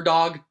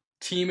underdog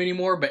team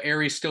anymore, but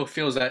Ari still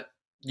feels that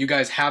you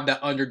guys have that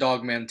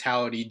underdog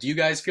mentality. Do you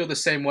guys feel the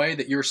same way,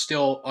 that you're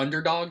still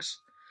underdogs?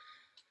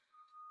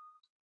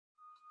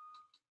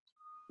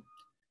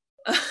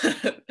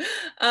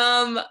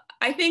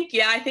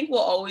 I think we'll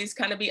always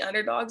kind of be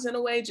underdogs in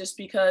a way, just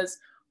because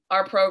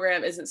our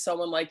program isn't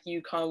someone like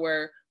UConn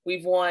where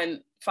we've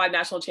won 5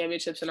 national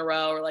championships in a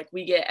row, or like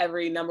we get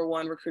every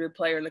 #1 recruited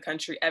player in the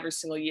country every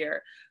single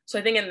year. So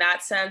I think in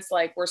that sense,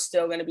 like we're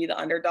still going to be the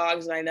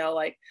underdogs. And I know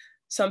like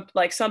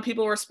some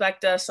people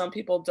respect us, some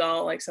people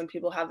don't, like some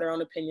people have their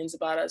own opinions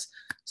about us.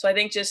 So I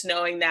think just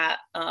knowing that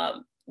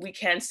we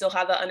can still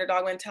have that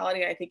underdog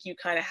mentality. I think you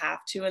kind of have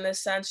to in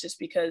this sense, just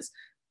because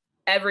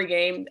every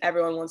game,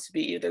 everyone wants to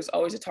beat you. There's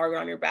always a target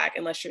on your back,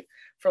 unless you're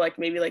for like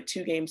maybe like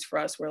 2 games for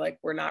us where like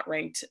we're not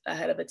ranked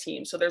ahead of a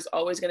team. So there's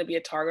always going to be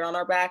a target on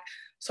our back.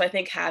 So I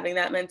think having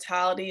that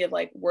mentality of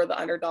like, we're the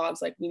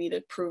underdogs, like we need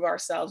to prove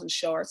ourselves and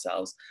show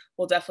ourselves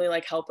will definitely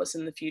like help us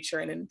in the future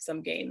and in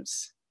some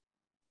games.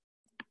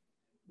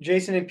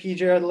 Jason and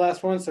PJ are the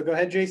last ones. So go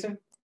ahead, Jason.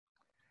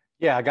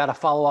 Yeah, I got to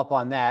follow up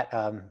on that.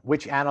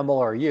 Which animal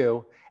are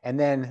you? And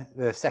then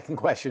the second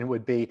question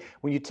would be,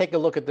 when you take a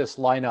look at this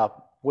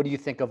lineup, what do you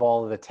think of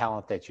all of the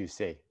talent that you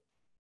see?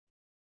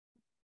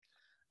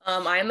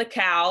 I am the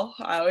cow.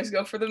 I always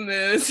go for the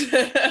moose.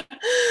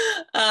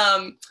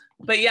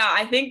 But yeah,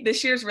 I think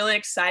this year's really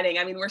exciting.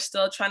 I mean, we're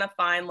still trying to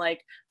find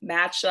like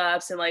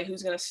matchups and like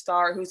who's going to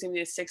start, who's going to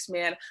be the sixth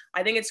man.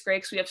 I think it's great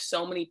because we have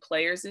so many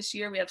players this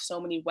year. We have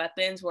so many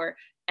weapons where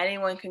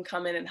anyone can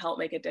come in and help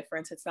make a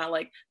difference. It's not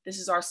like this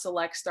is our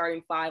select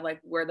starting five, like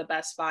we're the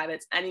best five.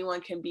 It's anyone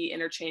can be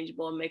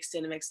interchangeable and mixed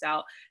in and mixed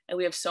out. And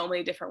we have so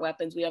many different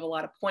weapons. We have a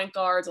lot of point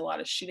guards, a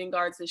lot of shooting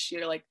guards this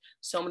year, like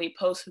so many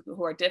posts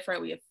who are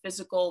different. We have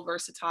physical,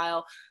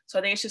 versatile. So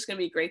I think it's just going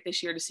to be great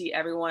this year to see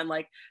everyone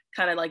like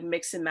kind of like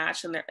mix and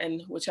match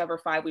in whichever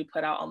five we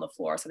put out on the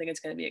floor. So I think it's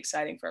going to be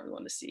exciting for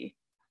everyone to see.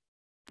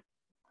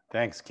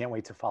 Thanks. Can't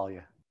wait to follow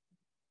you.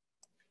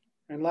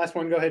 And last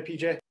one, go ahead,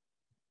 PJ.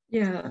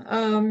 Yeah.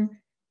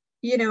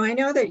 I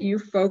know that you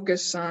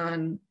focus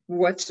on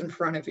what's in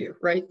front of you,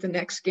 right? The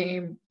next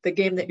game, the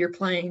game that you're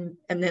playing,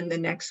 and then the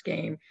next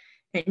game.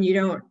 And you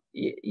don't,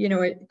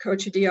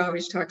 Coach Adi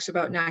always talks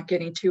about not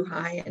getting too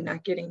high and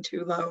not getting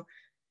too low.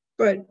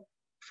 But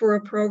for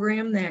a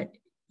program that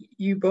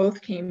you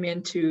both came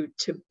into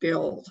to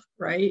build,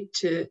 right?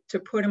 To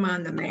put them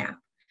on the map.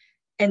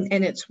 And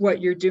it's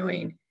what you're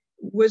doing.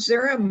 Was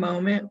there a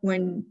moment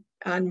when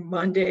on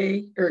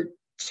Monday or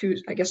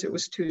Tuesday, I guess it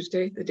was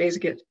Tuesday, the days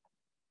get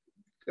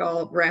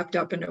all wrapped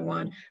up into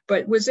one,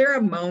 but was there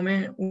a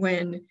moment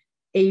when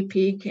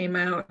AP came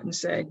out and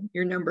said,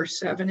 you're number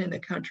 7 in the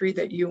country,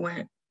 that you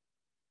went,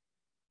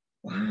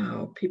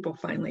 wow, people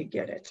finally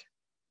get it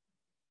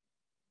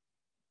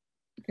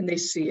and they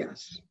see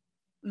us?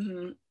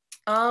 Mm-hmm.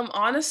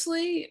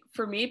 Honestly,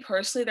 for me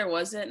personally, there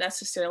wasn't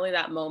necessarily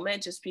that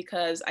moment, just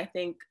because I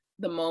think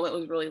the moment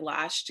was really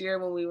last year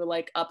when we were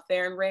like up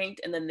there and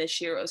ranked. And then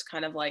this year it was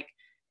kind of like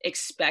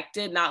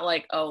expected, not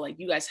like, oh, like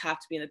you guys have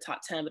to be in the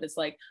top 10, but it's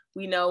like,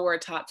 we know we're a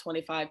top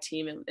 25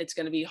 team and it's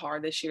going to be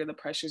hard this year. The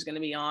pressure is going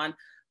to be on.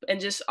 And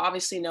just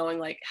obviously knowing,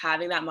 like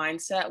having that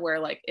mindset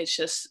where like it's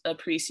just a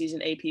preseason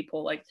AP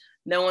poll, like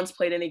no one's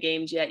played any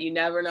games yet. You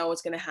never know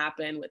what's going to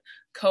happen with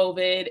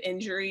COVID,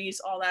 injuries,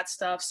 all that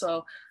stuff.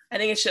 So I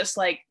think it's just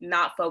like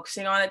not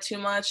focusing on it too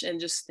much and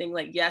just think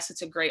like, yes,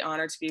 it's a great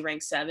honor to be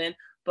ranked 7,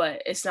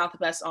 but it's not the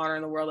best honor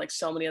in the world. Like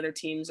so many other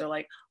teams are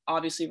like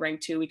obviously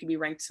ranked 2. We could be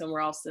ranked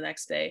somewhere else the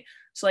next day.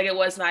 So like it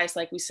was nice,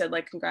 like we said,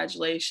 like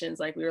congratulations,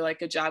 like we were like,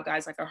 good job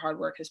guys, like our hard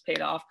work has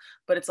paid off.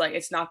 But it's like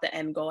it's not the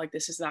end goal. Like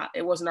this is not,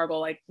 it wasn't our goal,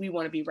 like we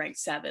want to be ranked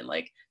 7.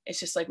 Like it's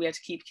just like we have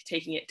to keep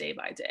taking it day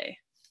by day.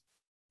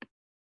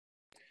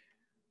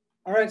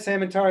 All right,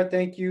 Sam and Tara,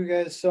 thank you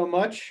guys so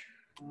much.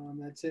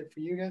 That's it for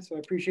you guys, so I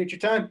appreciate your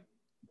time.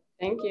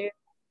 Thank you.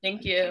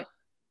 Thank you.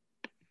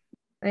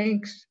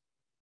 Thanks.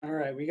 All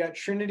right, we got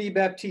Trinity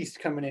Baptiste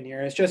coming in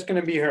here. It's just going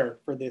to be her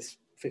for this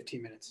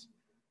 15 minutes.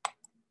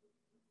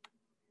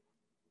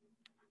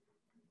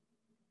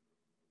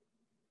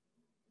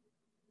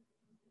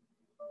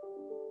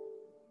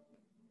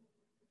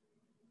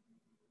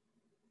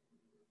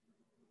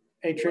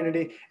 Hey,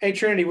 Trinity. Hey,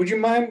 Trinity, would you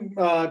mind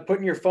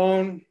putting your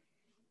phone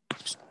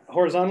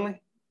horizontally?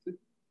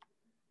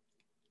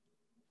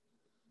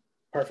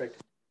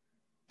 Perfect.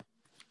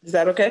 Is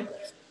that okay?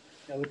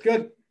 That look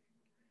good.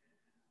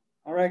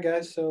 All right,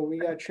 guys. So we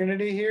got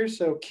Trinity here.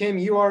 So Kim,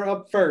 you are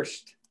up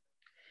first.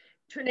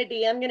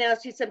 Trinity, I'm going to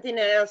ask you something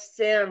I asked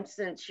Sam,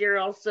 since you're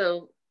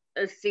also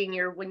a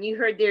senior. When you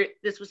heard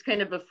this was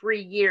kind of a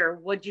free year,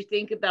 what'd you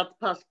think about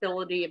the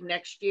possibility of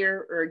next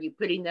year? Or are you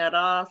putting that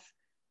off?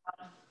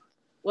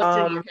 What's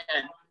in your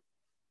head?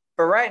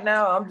 For right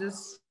now, I'm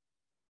just.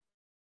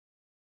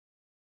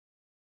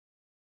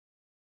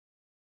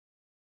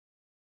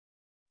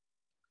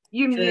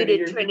 You're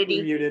muted, Trinity.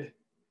 You're muted.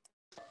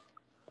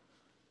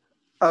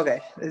 Okay,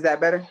 is that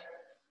better?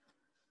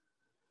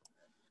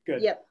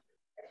 Good. Yep.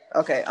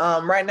 Okay.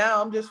 Right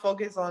now I'm just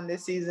focused on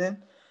this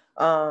season.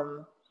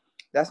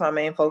 That's my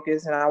main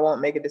focus, and I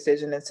won't make a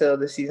decision until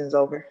the season's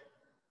over.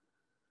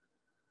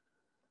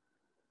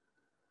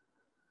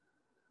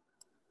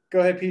 Go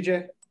ahead,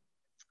 PJ.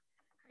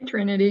 Hi,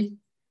 Trinity.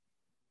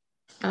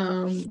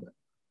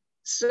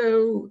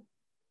 So,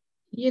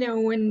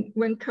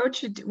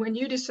 when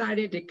you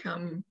decided to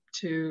come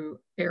to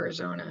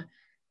Arizona,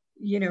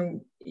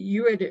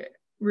 you had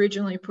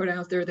originally put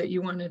out there that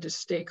you wanted to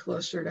stay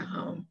closer to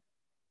home.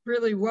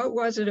 Really, what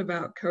was it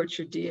about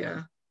Coach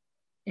Adia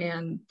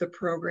and the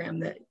program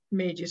that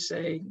made you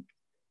say,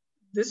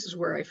 this is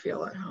where I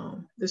feel at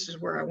home, this is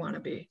where I want to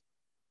be?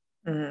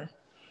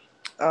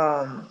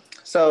 Mm-hmm.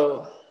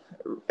 So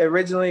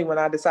originally when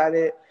I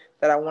decided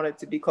that I wanted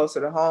to be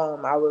closer to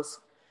home, I was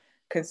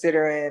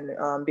considering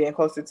being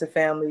closer to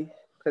family,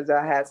 because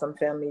I had some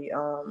family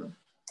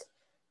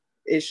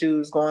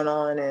issues going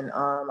on, and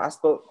I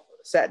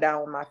sat down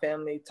with my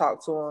family,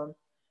 talked to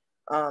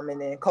them,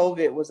 and then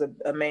COVID was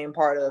a main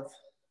part of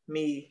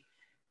me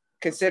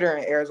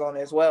considering Arizona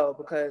as well,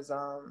 because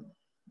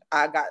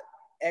I got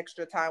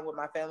extra time with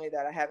my family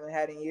that I haven't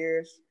had in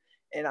years,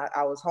 and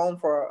I was home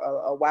for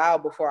a while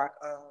before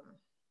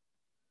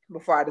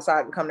I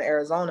decided to come to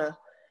Arizona.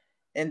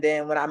 And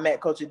then when I met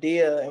Coach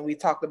Adia and we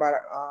talked about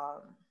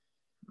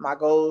my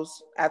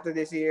goals after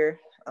this year,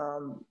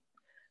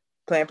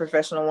 playing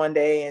professional one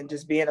day and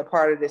just being a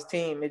part of this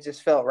team, it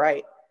just felt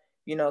right.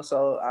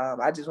 So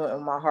I just went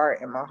with my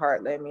heart, and my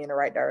heart led me in the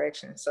right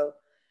direction. So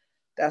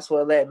that's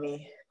what led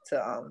me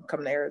to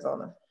come to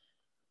Arizona.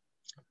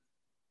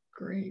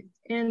 Great.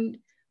 And,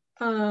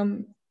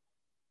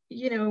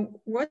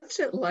 what's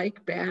it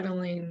like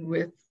battling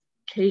with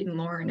Kate and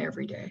Lauren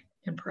every day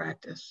in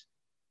practice?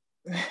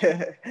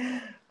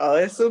 Oh,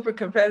 it's super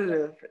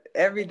competitive.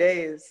 Every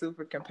day is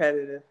super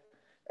competitive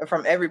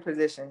from every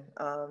position,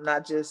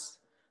 not just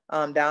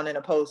down in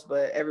the post,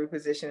 but every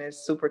position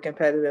is super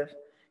competitive.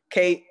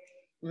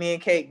 Me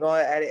and Kate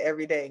going at it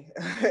every day.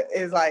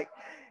 It's like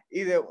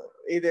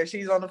either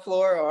she's on the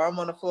floor or I'm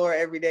on the floor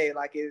every day.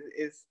 Like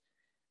it's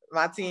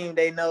my team.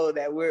 They know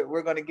that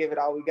we're going to give it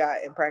all we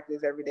got in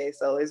practice every day.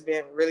 So it's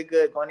been really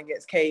good going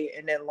against Kate.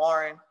 And then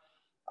Lauren,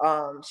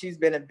 she's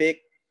been a big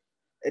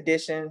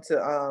addition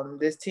to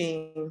this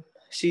team.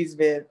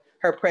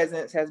 Her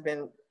presence has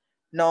been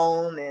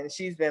known, and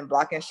she's been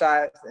blocking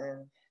shots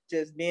and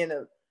just being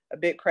a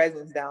big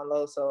presence down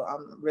low. So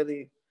I'm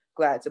really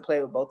glad to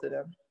play with both of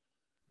them.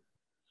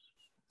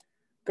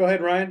 Go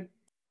ahead, Ryan.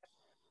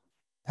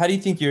 How do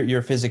you think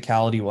your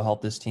physicality will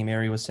help this team?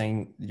 Ari was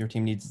saying your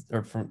team needs,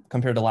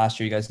 compared to last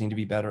year, you guys need to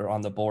be better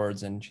on the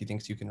boards, and she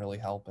thinks you can really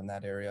help in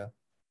that area.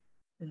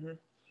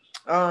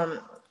 Mm-hmm.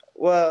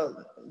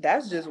 Well,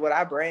 that's just what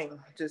I bring,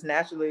 just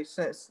naturally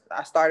since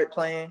I started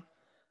playing.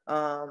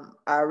 I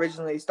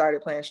originally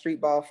started playing street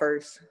ball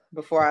first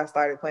before I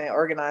started playing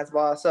organized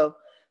ball. So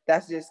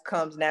that just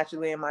comes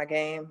naturally in my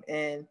game.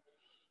 And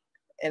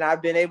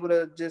I've been able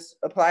to just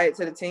apply it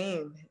to the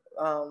team.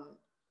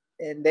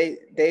 And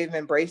they've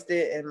embraced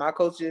it. And my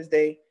coaches,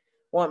 they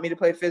want me to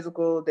play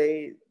physical.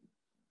 They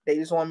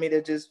just want me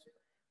to just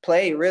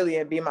play really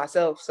and be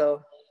myself.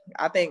 So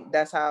I think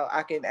that's how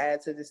I can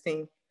add to this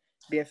team,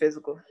 being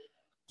physical.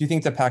 Do you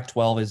think the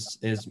Pac-12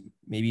 is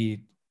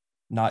maybe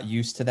not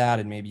used to that,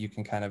 and maybe you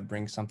can kind of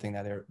bring something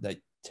that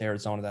to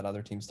Arizona that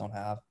other teams don't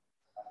have?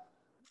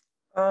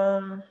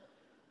 I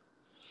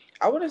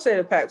wouldn't say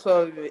the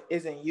Pac-12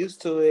 isn't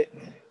used to it,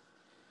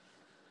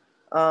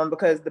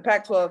 because the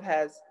Pac-12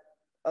 has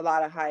a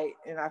lot of height,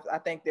 and I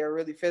think they're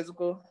really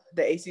physical.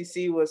 The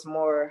ACC was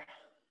more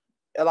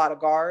a lot of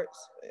guards.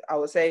 I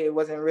would say it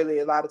wasn't really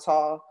a lot of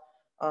tall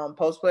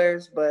post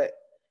players, but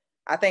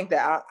I think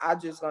that I'm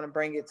just going to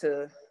bring it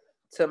to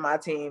my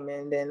team,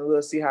 and then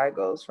we'll see how it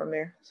goes from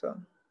there. So,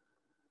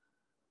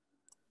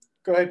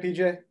 go ahead,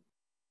 PJ.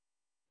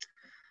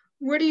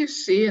 What do you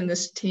see in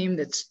this team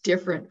that's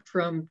different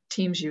from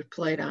teams you've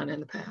played on in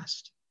the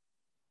past?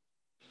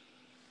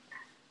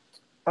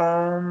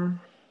 I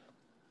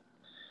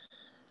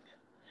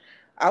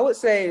would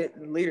say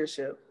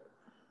leadership.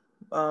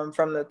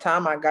 From the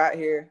time I got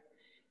here,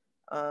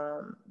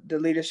 the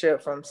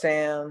leadership from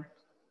Sam,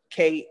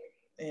 Kate,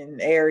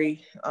 and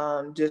Ari,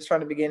 just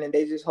from the beginning,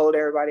 they just hold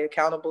everybody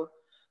accountable,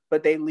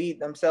 but they lead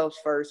themselves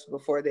first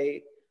before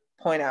they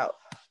point out,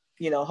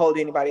 hold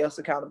anybody else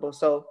accountable.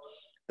 So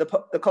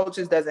the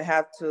coaches doesn't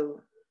have to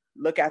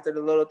look after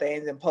the little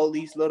things and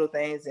police little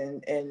things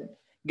and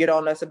get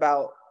on us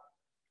about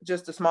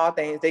just the small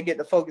things. They get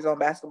to focus on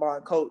basketball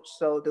and coach.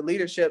 So the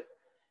leadership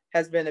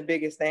has been the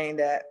biggest thing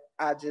that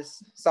I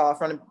just saw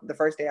from the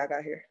first day I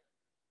got here.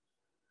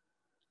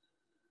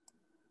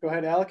 Go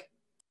ahead, Alec.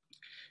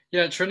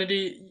 Yeah,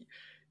 Trinity,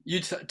 you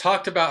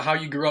talked about how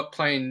you grew up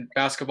playing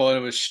basketball and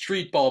it was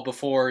street ball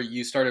before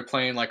you started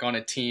playing like on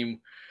a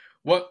team.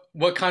 What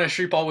kind of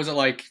street ball was it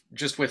like?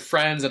 Just with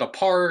friends at a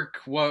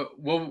park? What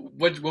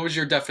was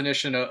your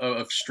definition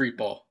of street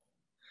ball?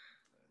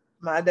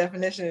 My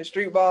definition of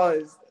street ball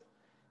is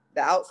the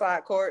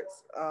outside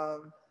courts, a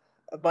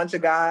bunch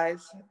of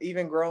guys,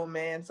 even grown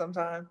men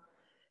sometimes,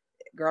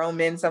 and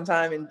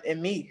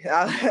me.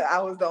 I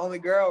was the only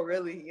girl,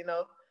 really.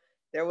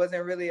 There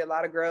wasn't really a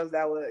lot of girls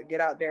that would get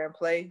out there and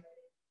play,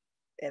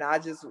 and I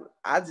just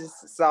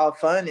saw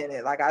fun in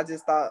it. Like I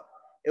just thought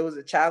it was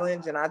a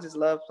challenge, and I just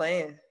loved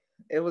playing.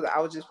 I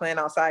was just playing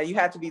outside. You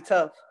had to be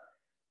tough,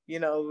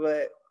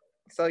 but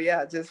so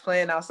yeah, just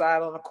playing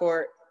outside on the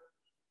court,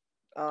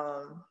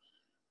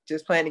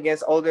 just playing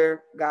against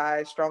older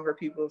guys, stronger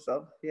people.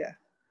 So yeah.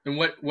 And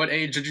what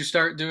age did you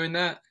start doing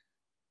that?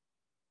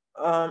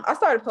 I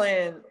started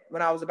playing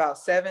when I was about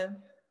 7,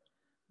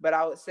 but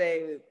I would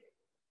say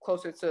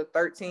closer to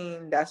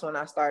 13. That's when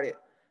I started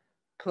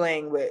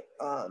playing with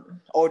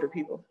older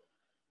people.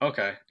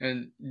 Okay,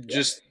 and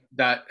just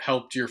that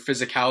helped your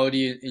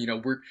physicality.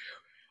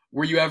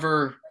 Were you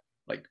ever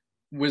like?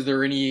 Was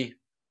there any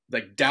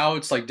like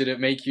doubts? Like, did it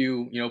make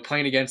you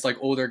playing against like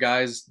older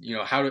guys?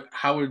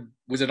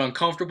 Was it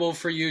uncomfortable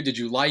for you? Did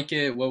you like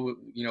it? What would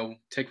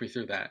take me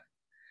through that?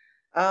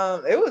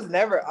 It was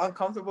never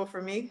uncomfortable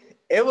for me.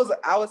 It was,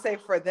 I would say,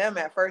 for them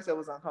at first it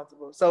was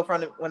uncomfortable. So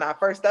when I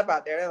first step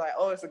out there, they're like,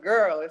 "Oh, it's a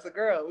girl.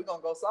 We're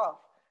gonna go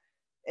soft."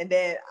 And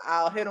then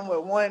I'll hit them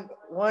with one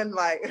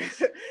like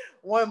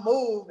one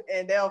move,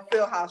 and they'll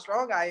feel how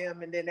strong I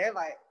am, and then they're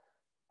like,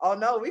 "Oh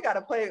no, we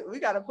gotta play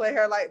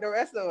her like the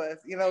rest of us.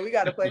 We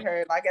gotta play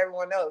her like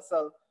everyone else."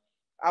 So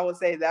I would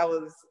say that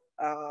was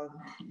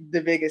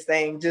the biggest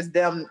thing. Just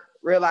them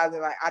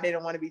realizing like I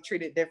didn't want to be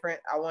treated different.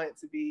 I wanted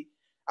to be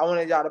I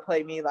wanted y'all to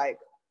play me like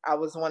I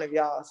was one of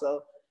y'all.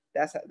 So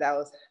that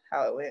was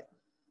how it went.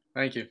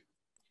 Thank you.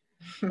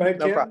 Right,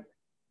 No problem.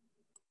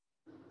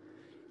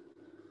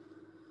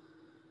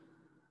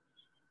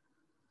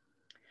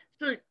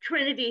 So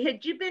Trinity,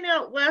 had you been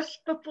out west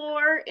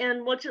before,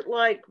 and what's it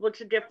like? What's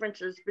the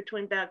differences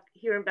between back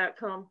here and back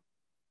home?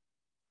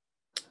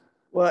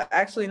 Well,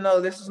 actually, no,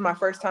 this is my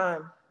first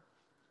time.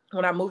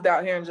 When I moved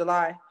out here in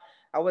July,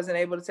 I wasn't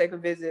able to take a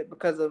visit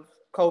because of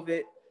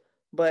COVID,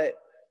 but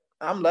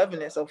I'm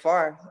loving it so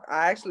far.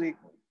 I actually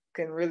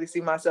can really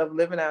see myself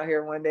living out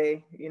here one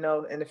day, in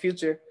the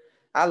future.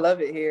 I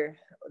love it here.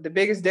 The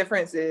biggest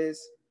difference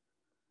is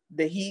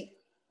the heat,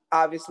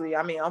 obviously.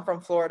 I mean, I'm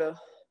from Florida,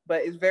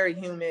 but it's very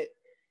humid,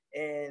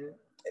 and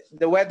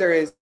the weather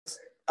is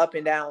up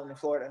and down in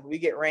Florida. We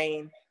get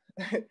rain.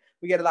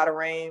 We get a lot of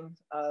rain,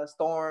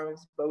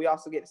 storms, but we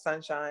also get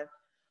sunshine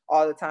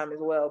all the time as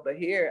well. But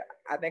here,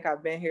 I think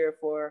I've been here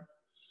for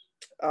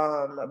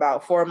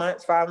about 4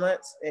 months, 5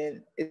 months,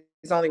 and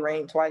it's only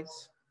rained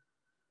twice.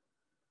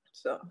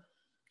 So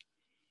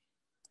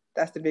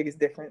that's the biggest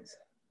difference.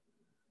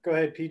 Go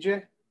ahead,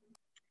 PJ.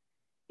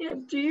 Yeah,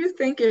 do you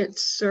think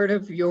it's sort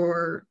of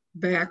your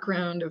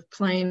background of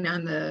playing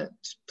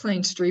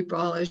street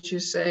ball, as you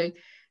say,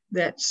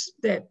 that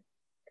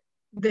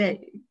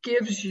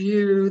gives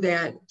you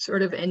that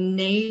sort of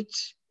innate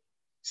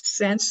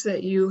sense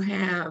that you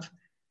have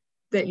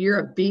that you're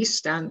a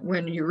beast on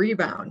when you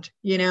rebound,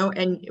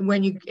 and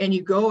when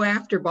you go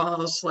after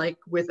balls like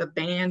with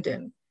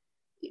abandon?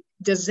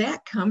 Does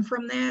that come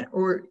from that,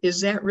 or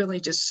is that really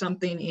just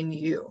something in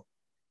you?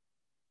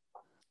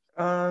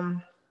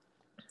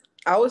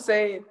 I would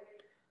say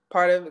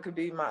part of it could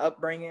be my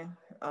upbringing,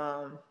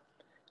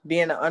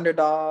 being an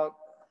underdog,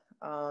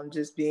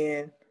 just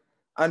being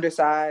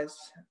undersized.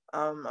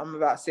 I'm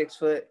about 6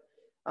 foot,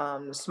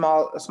 a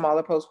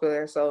smaller post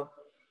player. So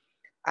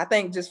I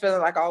think just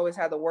feeling like I always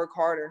had to work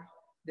harder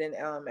than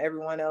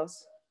everyone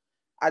else.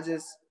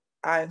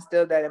 I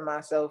instilled that in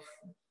myself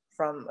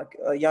from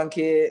a young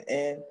kid,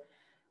 and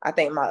I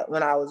think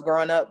when I was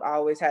growing up, I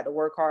always had to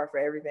work hard for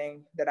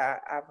everything that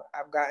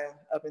I've gotten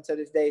up until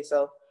this day.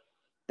 So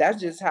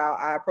that's just how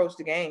I approach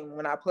the game.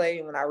 When I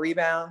play, when I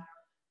rebound,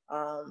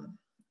 I'm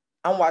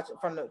watching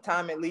from the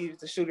time it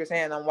leaves the shooter's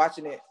hand. I'm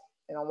watching it,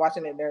 and I'm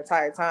watching it the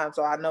entire time,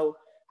 so I know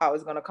how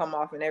it's gonna come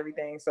off and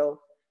everything. So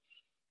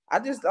I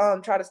just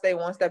try to stay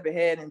one step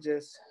ahead and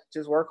just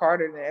work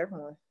harder than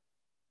everyone.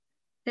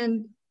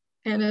 And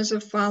as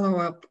a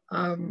follow-up,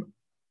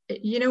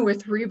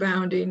 with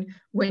rebounding,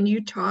 when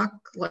you talk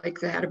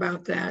like that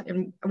about that,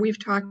 and we've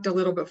talked a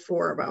little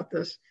before about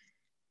this,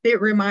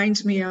 it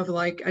reminds me of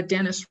like a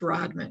Dennis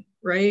Rodman,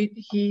 right?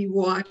 He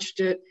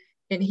watched it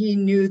and he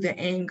knew the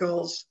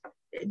angles.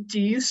 Do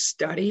you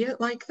study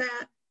it like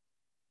that?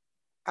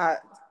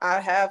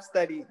 I have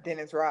studied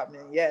Dennis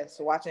Rodman, yes,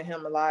 watching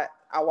him a lot.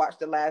 I watched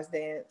The Last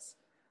Dance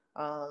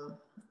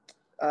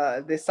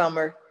this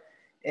summer,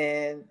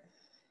 and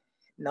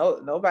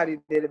nobody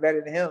did it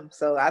better than him.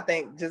 So I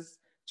think just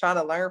trying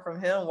to learn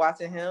from him,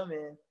 watching him,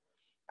 and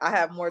I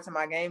have more to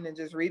my game than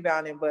just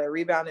rebounding, but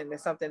rebounding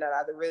is something that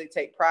I really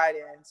take pride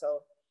in.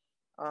 So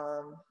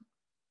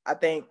I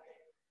think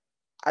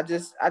I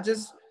just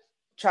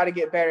try to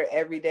get better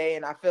every day,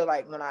 and I feel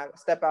like when I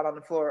step out on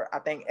the floor, I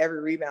think every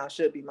rebound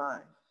should be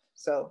mine.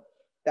 So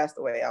that's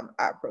the way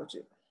I approach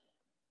it.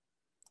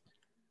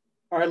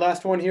 All right,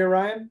 last one here,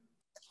 Ryan.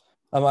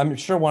 I'm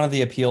sure one of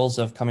the appeals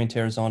of coming to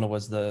Arizona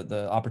was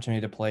the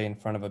opportunity to play in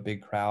front of a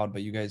big crowd,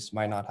 but you guys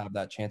might not have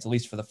that chance, at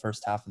least for the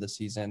first half of the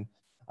season.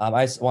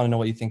 I just want to know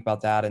what you think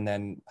about that, and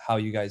then how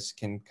you guys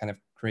can kind of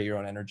create your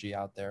own energy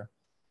out there.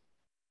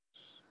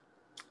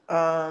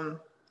 I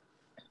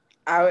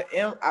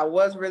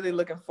was really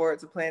looking forward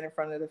to playing in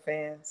front of the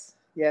fans.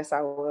 Yes,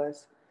 I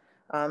was.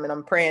 And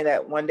I'm praying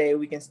that one day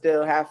we can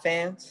still have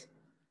fans.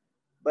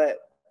 But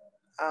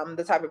I'm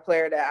the type of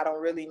player that I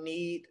don't really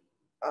need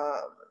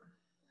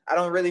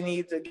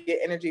to get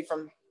energy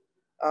from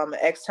an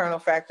external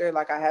factor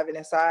like I have it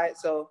inside.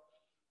 So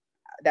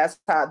that's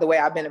the way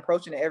I've been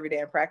approaching it every day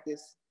in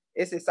practice.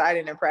 It's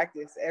exciting in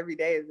practice. Every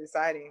day is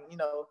exciting.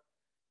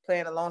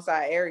 Playing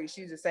alongside Ari,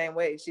 she's the same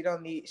way. She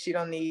don't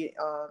need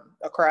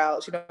a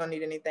crowd. She don't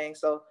need anything.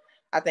 So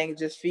I think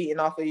just feeding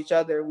off of each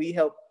other, we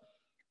help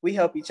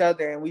each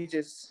other, and we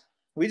just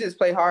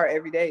play hard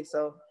every day.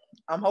 So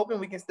I'm hoping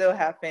we can still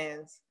have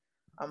fans.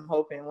 I'm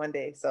hoping one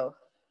day. So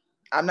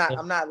I'm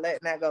not letting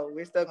that go.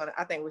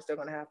 I think we're still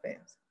gonna have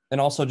fans.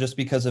 And also, just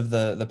because of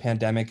the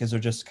pandemic, is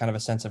there just kind of a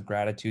sense of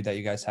gratitude that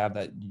you guys have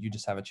that you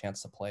just have a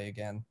chance to play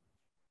again?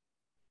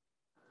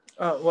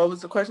 What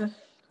was the question?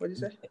 What did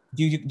you say?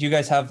 Do you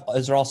guys have,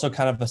 is there also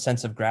kind of a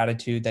sense of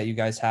gratitude that you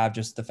guys have,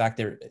 just the fact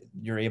that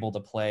you're able to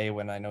play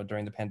when I know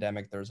during the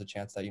pandemic there was a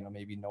chance that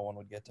maybe no one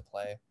would get to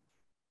play?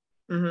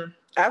 Mm-hmm.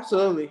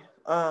 Absolutely.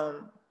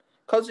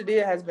 Coach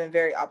Adia has been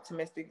very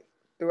optimistic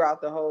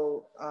throughout the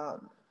whole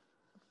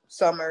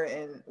summer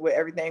and with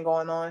everything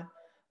going on.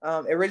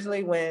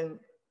 Originally, when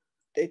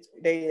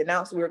they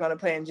announced we were going to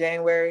play in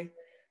January,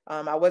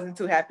 I wasn't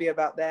too happy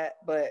about that,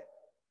 but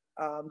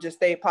just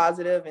stayed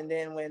positive. And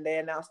then when they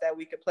announced that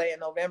we could play in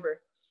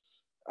November,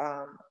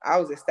 I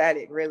was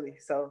ecstatic, really.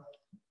 So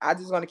I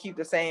just want to keep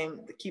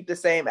the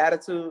same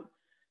attitude,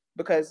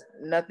 because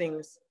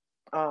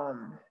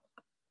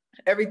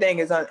everything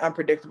is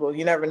unpredictable.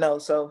 You never know.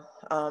 So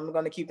I'm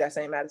going to keep that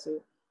same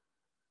attitude.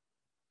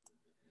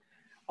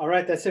 All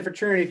right, that's it for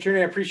Trinity.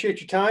 Trinity, I appreciate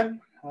your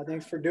time.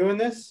 Thanks for doing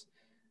this.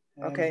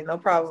 Okay, no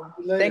problem.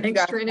 Thank you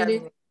guys for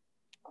having me.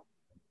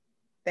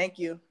 Thank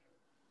you.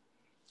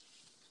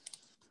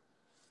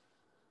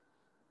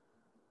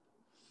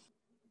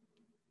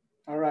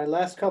 All right,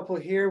 last couple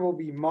here will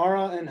be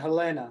Mara and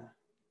Helena.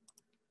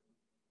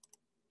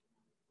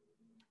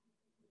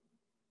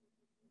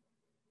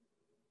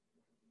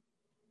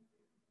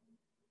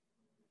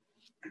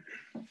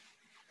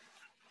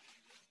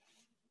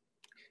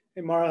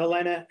 Hey, Mara,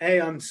 Helena.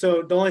 Hey,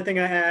 so the only thing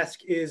I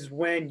ask is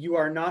when you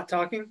are not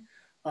talking,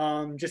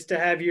 just to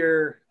have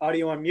your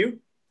audio on mute.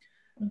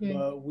 Okay.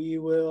 But we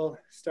will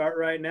start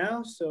right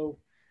now. So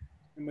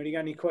anybody got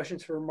any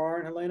questions for Mara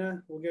and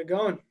Helena? We'll get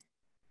going.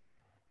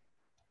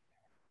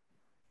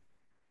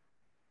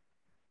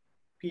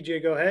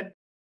 PJ, go ahead.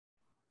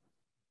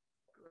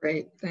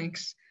 Great,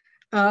 thanks.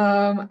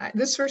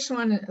 This first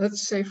one,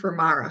 let's say for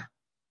Mara.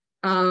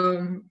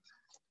 Well,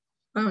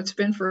 it's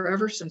been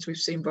forever since we've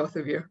seen both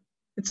of you.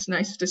 It's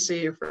nice to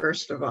see you,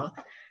 first of all.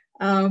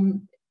 Do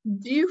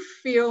you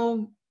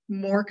feel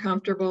more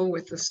comfortable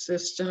with the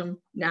system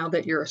now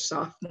that you're a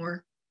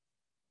sophomore?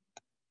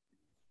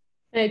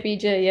 Hey,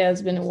 PJ, yeah,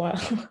 it's been a while.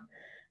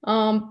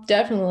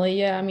 Definitely,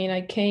 yeah. I mean,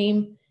 I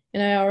came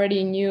and I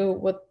already knew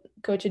what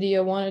Coach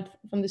Adia wanted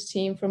from this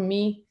team, from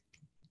me.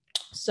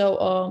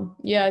 So,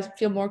 yeah, I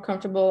feel more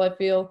comfortable. I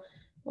feel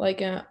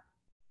like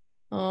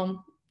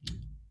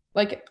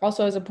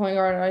also as a point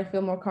guard, I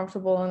feel more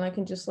comfortable, and I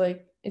can just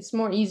it's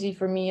more easy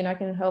for me, and I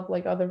can help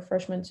other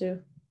freshmen too.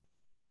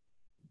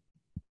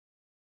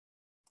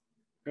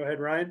 Go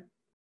ahead, Ryan.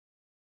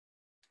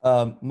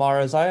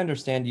 Mara, as I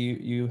understand,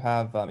 you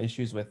have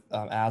issues with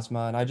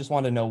asthma, and I just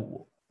want to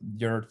know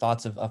your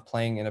thoughts of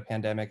playing in a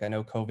pandemic. I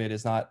know COVID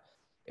is not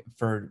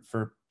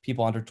for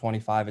people under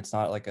 25. It's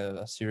not like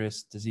a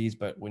serious disease,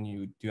 but when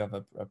you do have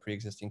a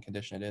pre-existing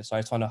condition, it is. So I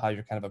just want to know how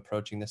you're kind of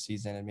approaching this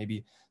season and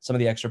maybe some of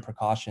the extra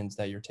precautions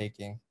that you're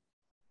taking.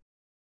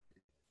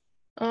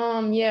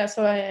 Yeah,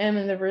 so I am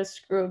in the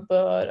risk group,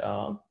 but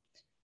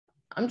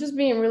I'm just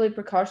being really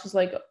precautious.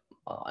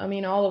 I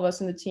mean, all of us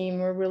in the team,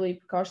 we're really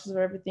precautious of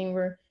everything.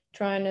 We're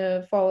trying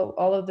to follow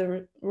all of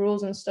the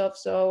rules and stuff.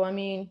 So, I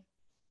mean,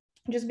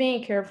 just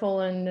being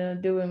careful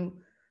and doing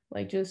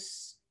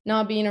just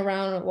not being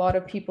around a lot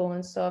of people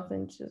and stuff.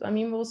 And just, I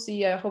mean, we'll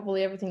see.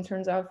 Hopefully everything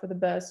turns out for the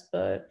best,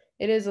 but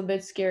it is a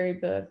bit scary,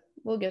 but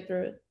we'll get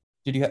through it.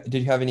 Did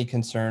you have any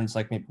concerns,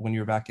 like maybe when you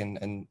were back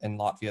in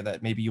Latvia,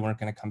 that maybe you weren't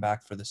going to come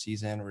back for the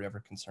season? Were you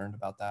ever concerned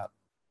about that?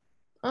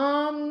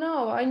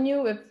 No, I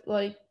knew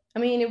I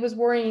mean, it was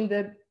worrying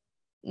that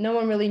no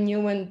one really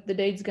knew when the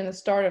date's going to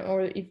start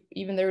or if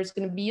even there was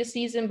going to be a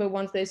season. But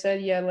once they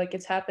said, yeah,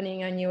 it's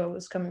happening, I knew it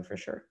was coming for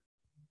sure.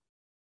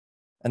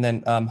 And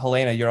then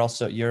Helena, you're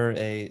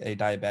a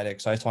diabetic.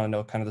 So I just want to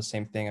know kind of the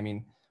same thing. I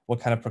mean, what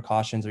kind of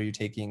precautions are you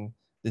taking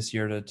this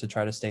year to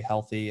try to stay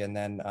healthy? And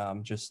then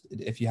just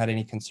if you had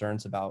any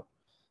concerns about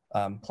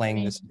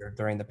playing this year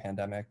during the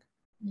pandemic.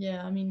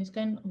 Yeah, I mean, it's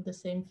kind of the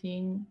same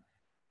thing.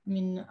 I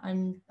mean,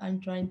 I'm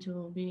trying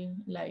to be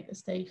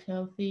stay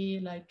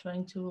healthy,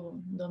 trying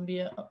to don't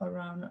be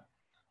around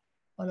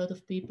a lot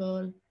of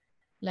people,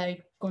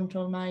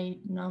 control my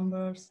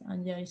numbers,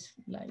 and yeah, it's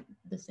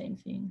the same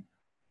thing,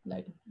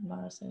 like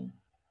Mara said.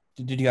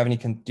 Do you have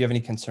any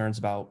concerns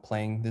about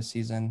playing this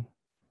season?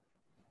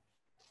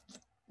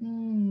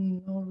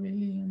 Not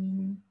really. I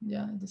mean,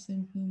 yeah, the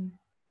same thing.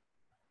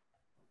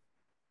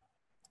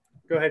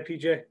 Go ahead,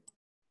 PJ.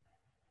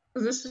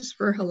 This is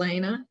for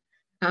Helena.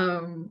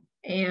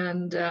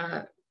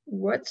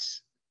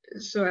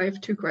 So I have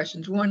two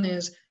questions. One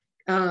is,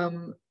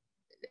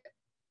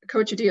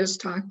 Coach Adia's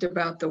talked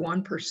about the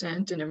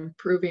 1% and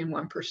improving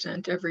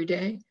 1% every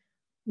day.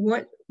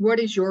 What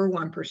is your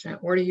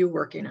 1%? What are you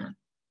working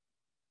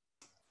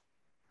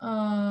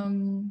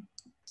on?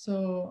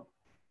 So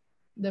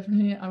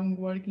definitely I'm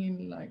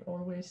working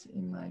always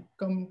in my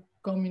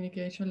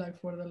communication,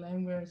 for the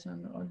language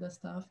and all that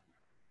stuff.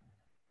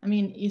 I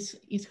mean,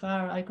 it's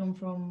hard. I come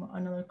from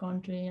another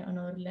country,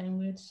 another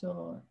language.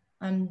 So,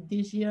 and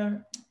this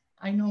year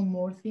I know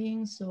more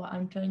things. So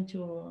I'm trying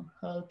to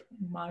help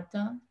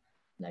Marta,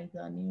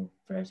 the new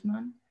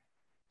freshman.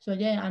 So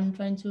yeah, I'm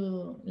trying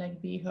to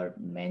be her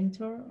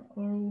mentor,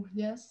 or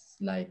yes,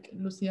 like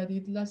Lucia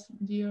did last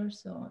year.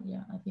 So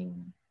yeah, I think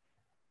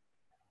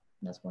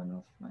that's one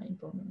of my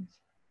improvements.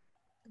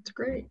 That's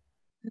great.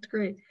 That's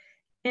great.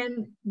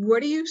 And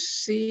what do you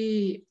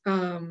see?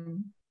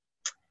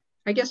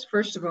 I guess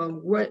first of all,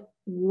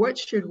 what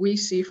should we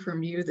see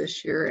from you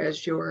this year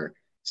as your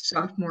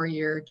sophomore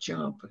year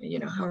jump?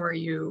 How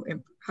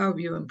have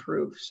you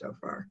improved so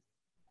far?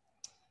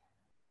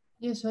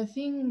 Yeah, so I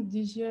think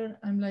this year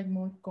I'm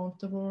more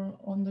comfortable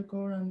on the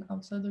court and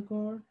outside the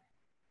court.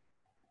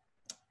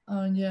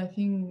 And yeah, I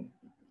think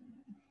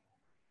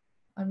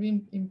I've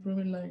been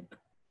improving. Like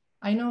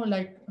I know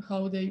like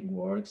how they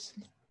works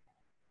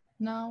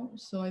now,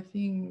 so I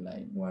think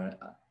like we're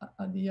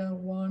at the year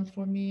one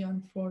for me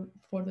and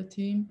for the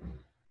team.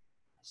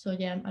 So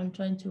yeah, I'm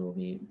trying to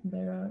be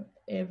better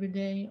every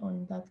day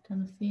on that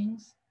kind of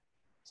things.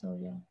 So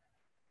yeah.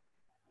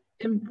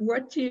 And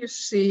what do you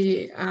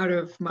see out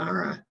of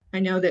Mara? I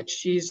know that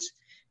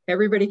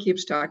everybody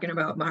keeps talking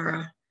about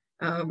Mara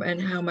and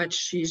how much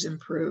she's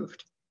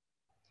improved.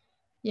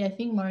 Yeah, I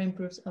think Mara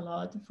improves a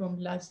lot from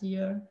last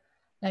year.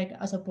 Like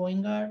as a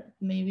point guard,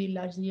 maybe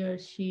last year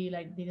she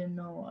like didn't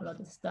know a lot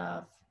of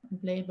stuff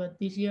and play, but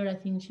this year I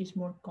think she's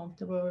more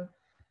comfortable.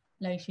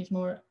 Like she's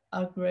more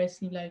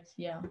aggressive. Like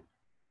yeah,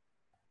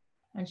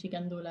 and she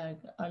can do like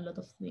a lot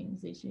of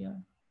things this year.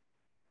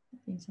 I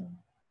think so.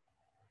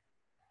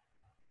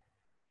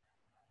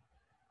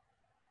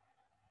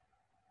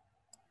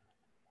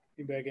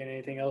 Anybody got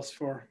anything else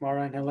for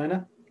Mara and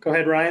Helena? Go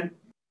ahead, Ryan.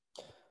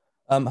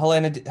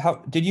 Helena,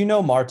 did you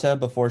know Marta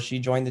before she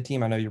joined the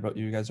team? I know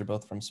you guys are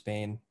both from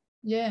Spain.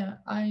 Yeah,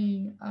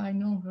 I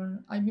know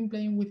her. I've been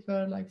playing with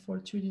her like for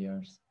 2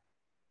 years.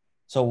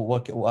 So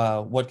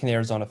what can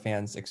Arizona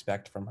fans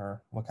expect from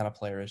her? What kind of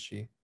player is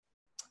she?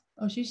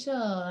 Oh, she's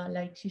a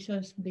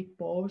big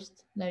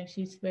post. Like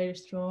she's very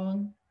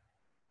strong,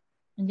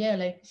 and yeah,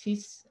 like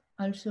she's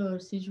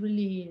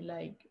really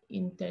like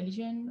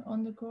intelligent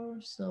on the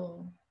court.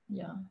 So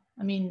yeah,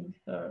 I mean,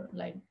 her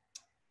like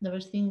the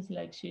best thing is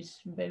like she's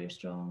very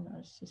strong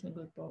and she's a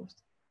good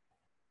post.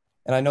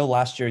 And I know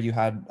last year you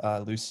had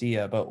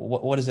Lucia, but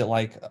what is it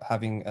like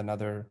having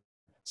another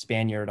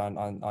Spaniard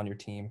on your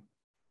team?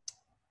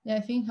 Yeah, I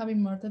think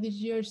having Marta this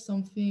year is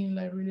something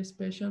like really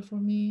special for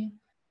me.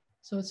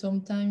 So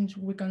sometimes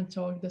we can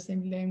talk the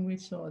same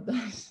language, so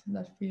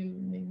that feel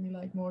make me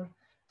like more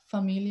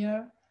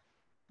familiar.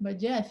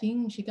 But yeah, I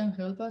think she can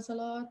help us a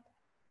lot.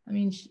 I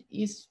mean,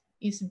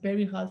 it's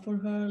very hard for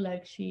her.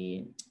 Like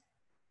she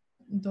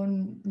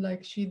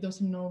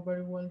doesn't know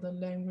very well the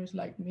language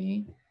like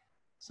me.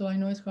 So I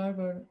know it's hard,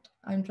 but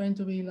I'm trying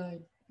to be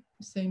like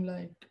same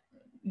like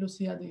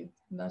Lucia did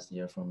last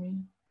year for me.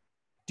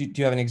 Do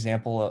you have an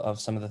example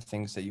of some of the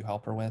things that you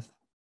help her with?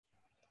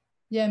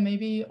 Yeah,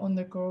 maybe on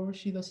the course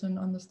she doesn't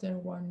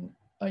understand one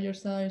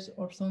exercise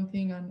or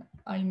something, and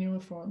I knew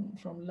from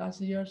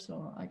last year,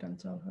 so I can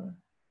tell her.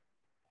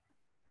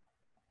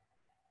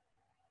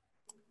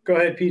 Go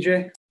ahead,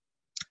 PJ.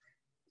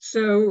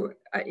 So,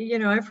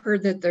 I've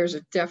heard that there's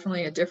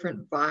definitely a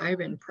different vibe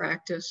in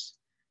practice.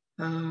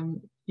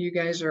 You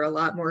guys are a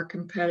lot more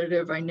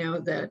competitive. I know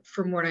that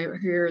from what I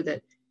hear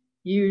that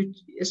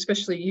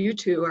especially you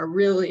two, are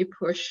really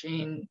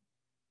pushing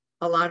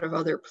a lot of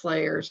other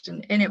players,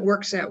 and it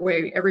works that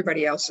way.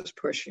 Everybody else is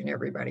pushing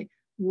everybody.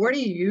 What are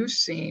you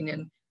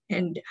seeing,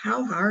 and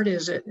how hard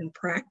is it in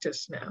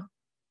practice now?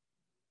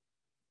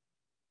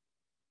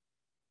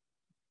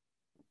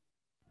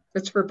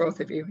 That's for both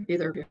of you,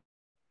 either of you.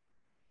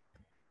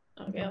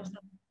 Okay.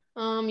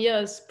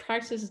 Yes,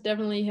 practices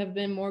definitely have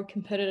been more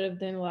competitive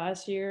than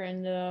last year,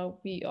 and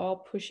we all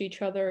push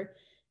each other.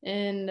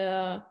 And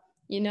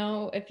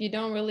if you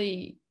don't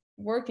really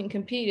work and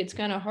compete, it's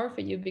kind of hard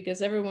for you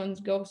because everyone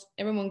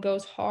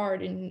goes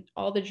hard in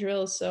all the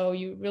drills. So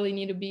you really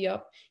need to be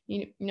up.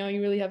 You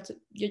really have to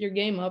get your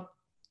game up.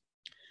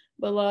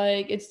 But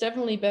like, it's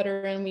definitely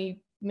better, and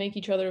we make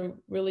each other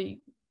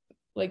really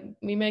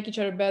we make each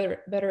other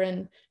better,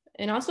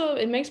 and also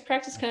it makes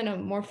practice kind of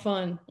more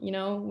fun.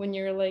 When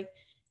you're like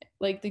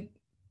the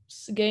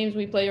games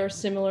we play are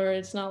similar.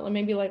 It's not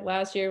maybe like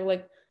last year,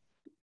 like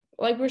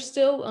we're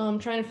still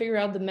trying to figure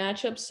out the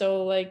matchup.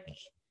 So like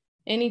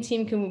any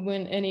team can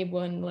win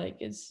anyone. Like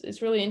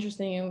it's really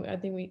interesting, and I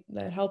think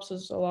that helps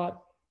us a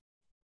lot.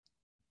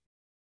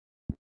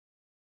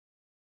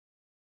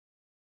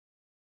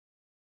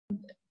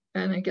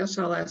 And I guess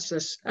I'll ask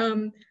this.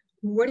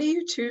 What do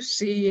you two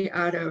see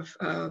out of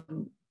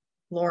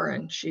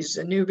Lauren? She's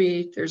a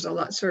newbie. There's a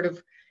lot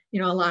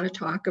a lot of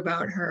talk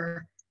about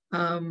her.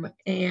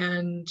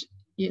 And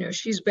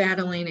she's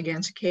battling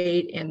against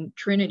Kate and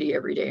Trinity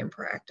every day in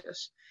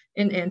practice,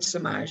 and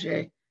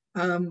Samaje.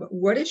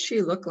 What does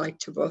she look like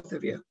to both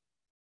of you?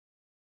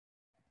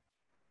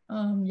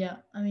 Yeah,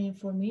 I mean,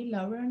 for me,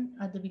 Lauren,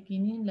 at the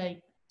beginning,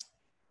 like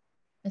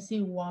I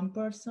see one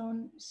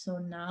person, so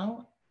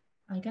now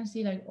I can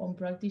see like on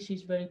practice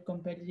she's very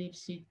competitive.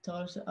 She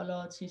talks a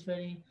lot. She's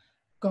very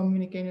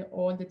communicating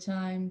all the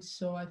time.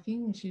 So I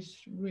think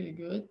she's really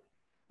good,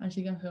 and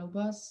she can help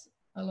us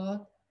a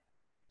lot.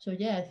 So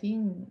yeah, I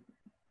think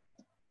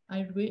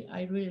I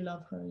really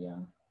love her. Yeah.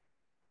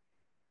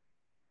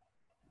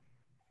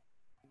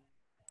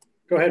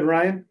 Go ahead,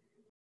 Ryan.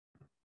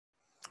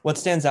 What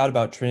stands out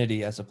about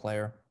Trinity as a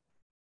player?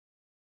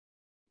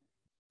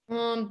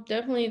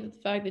 Definitely the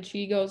fact that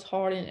she goes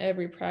hard in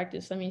every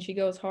practice. I mean, she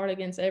goes hard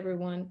against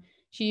everyone.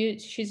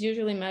 She's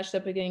usually matched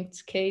up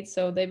against Kate,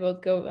 so they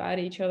both go at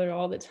each other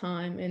all the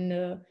time.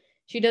 And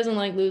she doesn't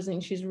like losing.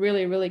 She's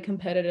really, really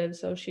competitive.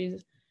 So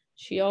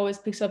she always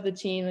picks up the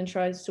team and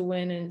tries to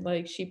win, and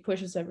like she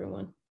pushes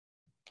everyone.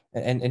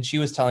 And she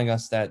was telling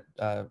us that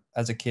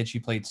as a kid, she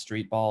played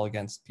street ball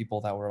against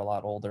people that were a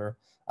lot older.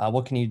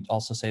 What can you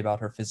also say about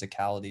her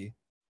physicality?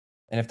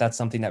 And if that's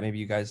something that maybe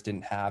you guys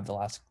didn't have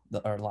last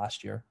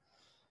year?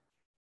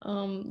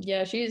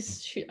 Yeah,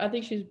 I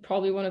think she's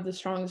probably one of the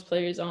strongest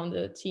players on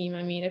the team.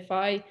 I mean, if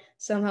I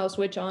somehow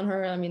switch on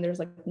her, I mean, there's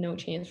like no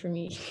chance for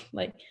me.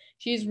 Like,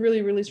 she's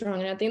really, really strong.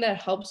 And I think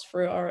that helps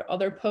for our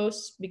other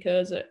posts,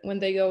 because when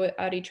they go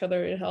at each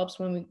other, it helps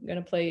when we're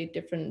going to play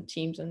different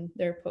teams and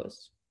their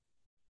posts.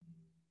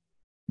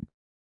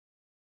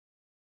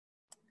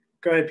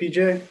 Go ahead,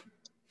 PJ.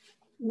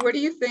 What do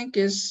you think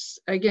is,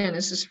 again,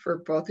 this is for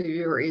both of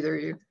you or either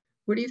of you,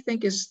 what do you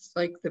think is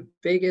like the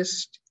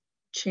biggest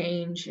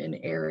change in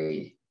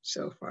Aerie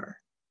so far?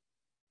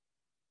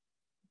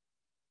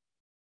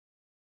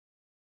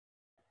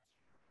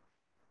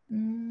 I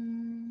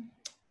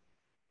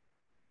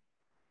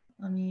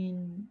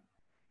mean,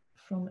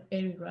 from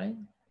Aerie, right?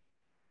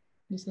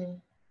 You say?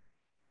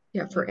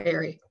 Yeah, for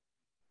Aerie.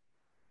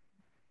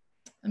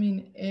 I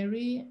mean,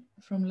 Aerie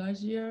from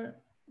last year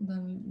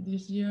than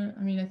this year.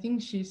 I mean, I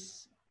think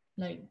she's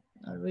like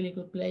a really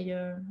good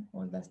player,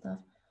 all that stuff.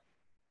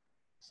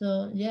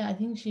 So yeah, I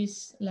think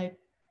she's like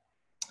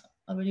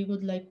a very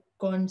good like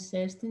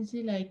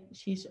consistency. Like,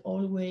 she's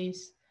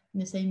always in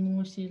the same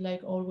mood. She's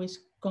like always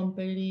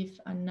competitive,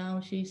 and now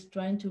she's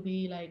trying to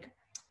be like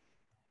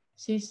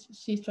she's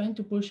trying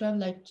to push up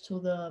like to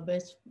the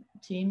best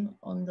team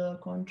on the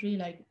country.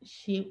 Like,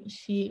 she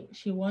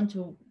want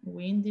to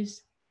win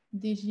this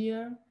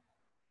year.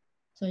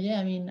 So yeah,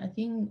 I mean, I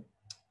think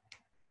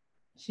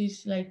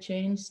she's like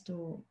changed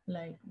to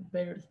like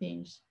better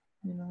things,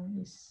 you know.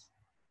 It's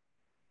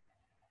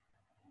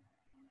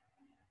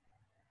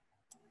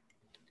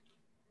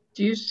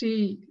Do you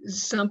see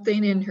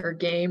something in her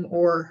game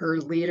or her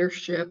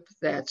leadership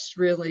that's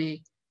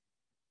really,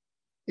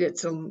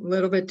 it's a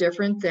little bit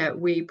different that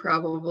we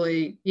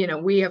probably, you know,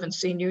 we haven't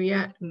seen you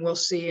yet, and we'll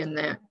see in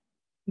that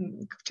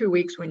 2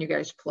 weeks when you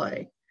guys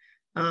play?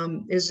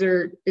 Is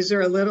there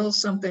a little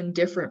something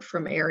different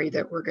from Aerie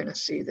that we're going to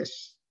see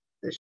this?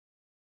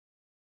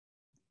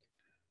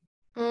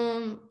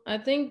 I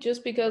think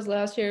just because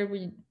last year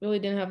we really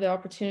didn't have the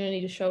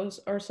opportunity to show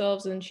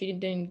ourselves, and she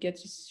didn't get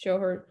to show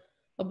her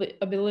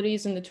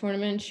abilities in the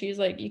tournament, she's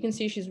like, you can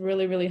see she's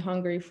really, really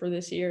hungry for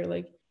this year.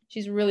 Like,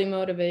 she's really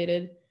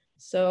motivated.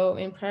 So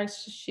in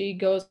practice, she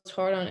goes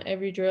hard on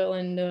every drill,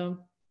 and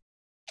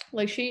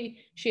like she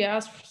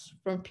asks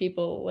from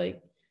people,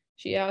 like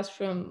she asks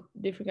from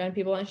different kind of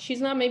people, and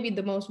she's not maybe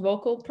the most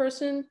vocal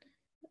person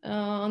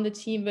on the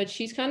team, but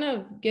she's kind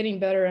of getting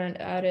better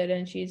at it,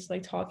 and she's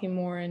like talking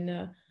more,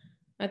 and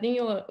I think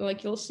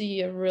you'll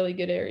see a really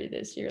good Aerie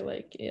this year.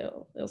 Like,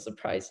 it'll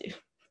surprise you.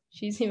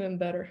 She's even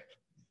better.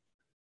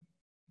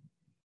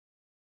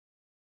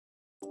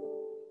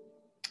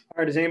 All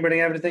right, does anybody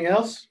have anything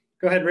else?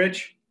 Go ahead,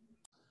 Rich.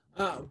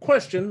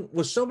 Question: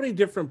 with so many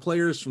different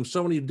players from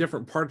so many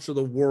different parts of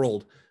the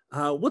world,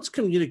 what's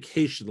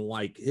communication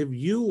like? Have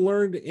you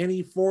learned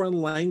any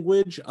foreign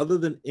language other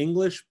than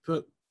English?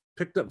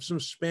 Picked up some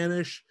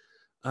Spanish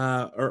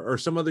or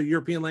some other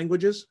European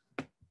languages?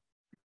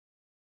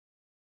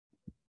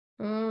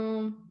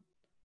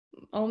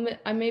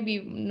 I maybe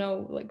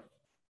know like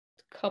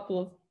a couple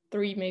of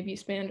 3 maybe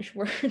Spanish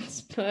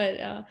words,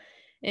 but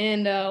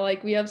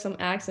like we have some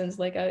accents.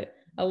 Like I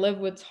live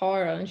with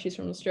Tara, and she's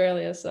from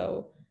Australia,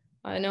 so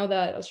I know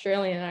that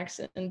Australian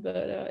accent. But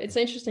it's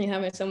interesting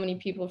having so many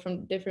people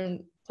from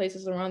different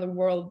places around the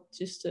world,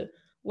 just to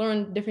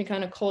learn different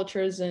kind of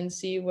cultures and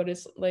see what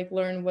it's like,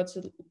 learn what's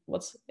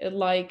it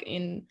like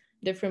in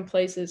different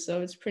places.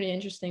 So it's pretty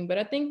interesting, but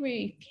I think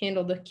we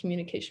handle the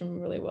communication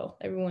really well.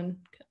 Everyone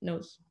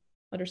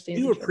understands.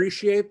 Do you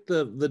appreciate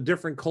the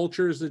different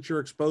cultures that you're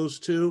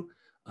exposed to,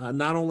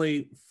 not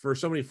only for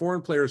so many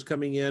foreign players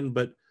coming in,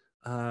 but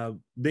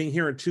being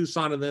here in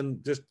Tucson, and then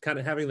just kind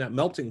of having that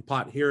melting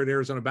pot here at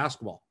Arizona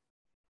basketball?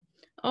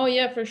 Oh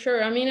yeah, for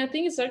sure. I mean, I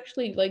think it's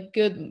actually like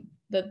good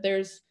that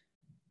there's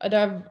a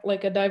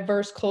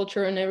diverse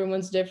culture, and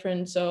everyone's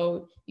different.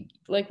 So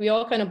like we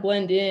all kind of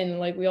blend in,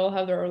 like we all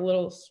have our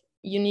little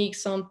unique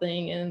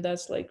something, and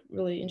that's like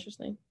really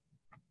interesting.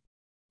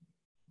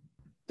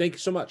 Thank you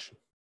so much.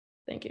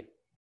 Thank you.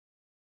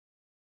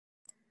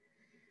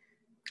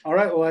 All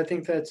right, well, I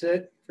think that's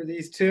it for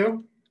these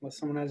two, unless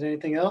someone has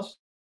anything else.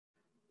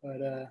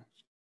 But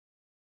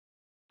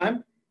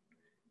and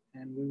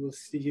we will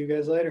see you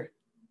guys later.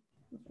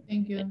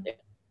 Thank you.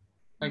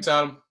 Thanks,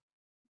 Adam.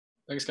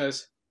 Thanks,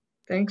 guys.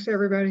 Thanks,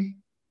 everybody.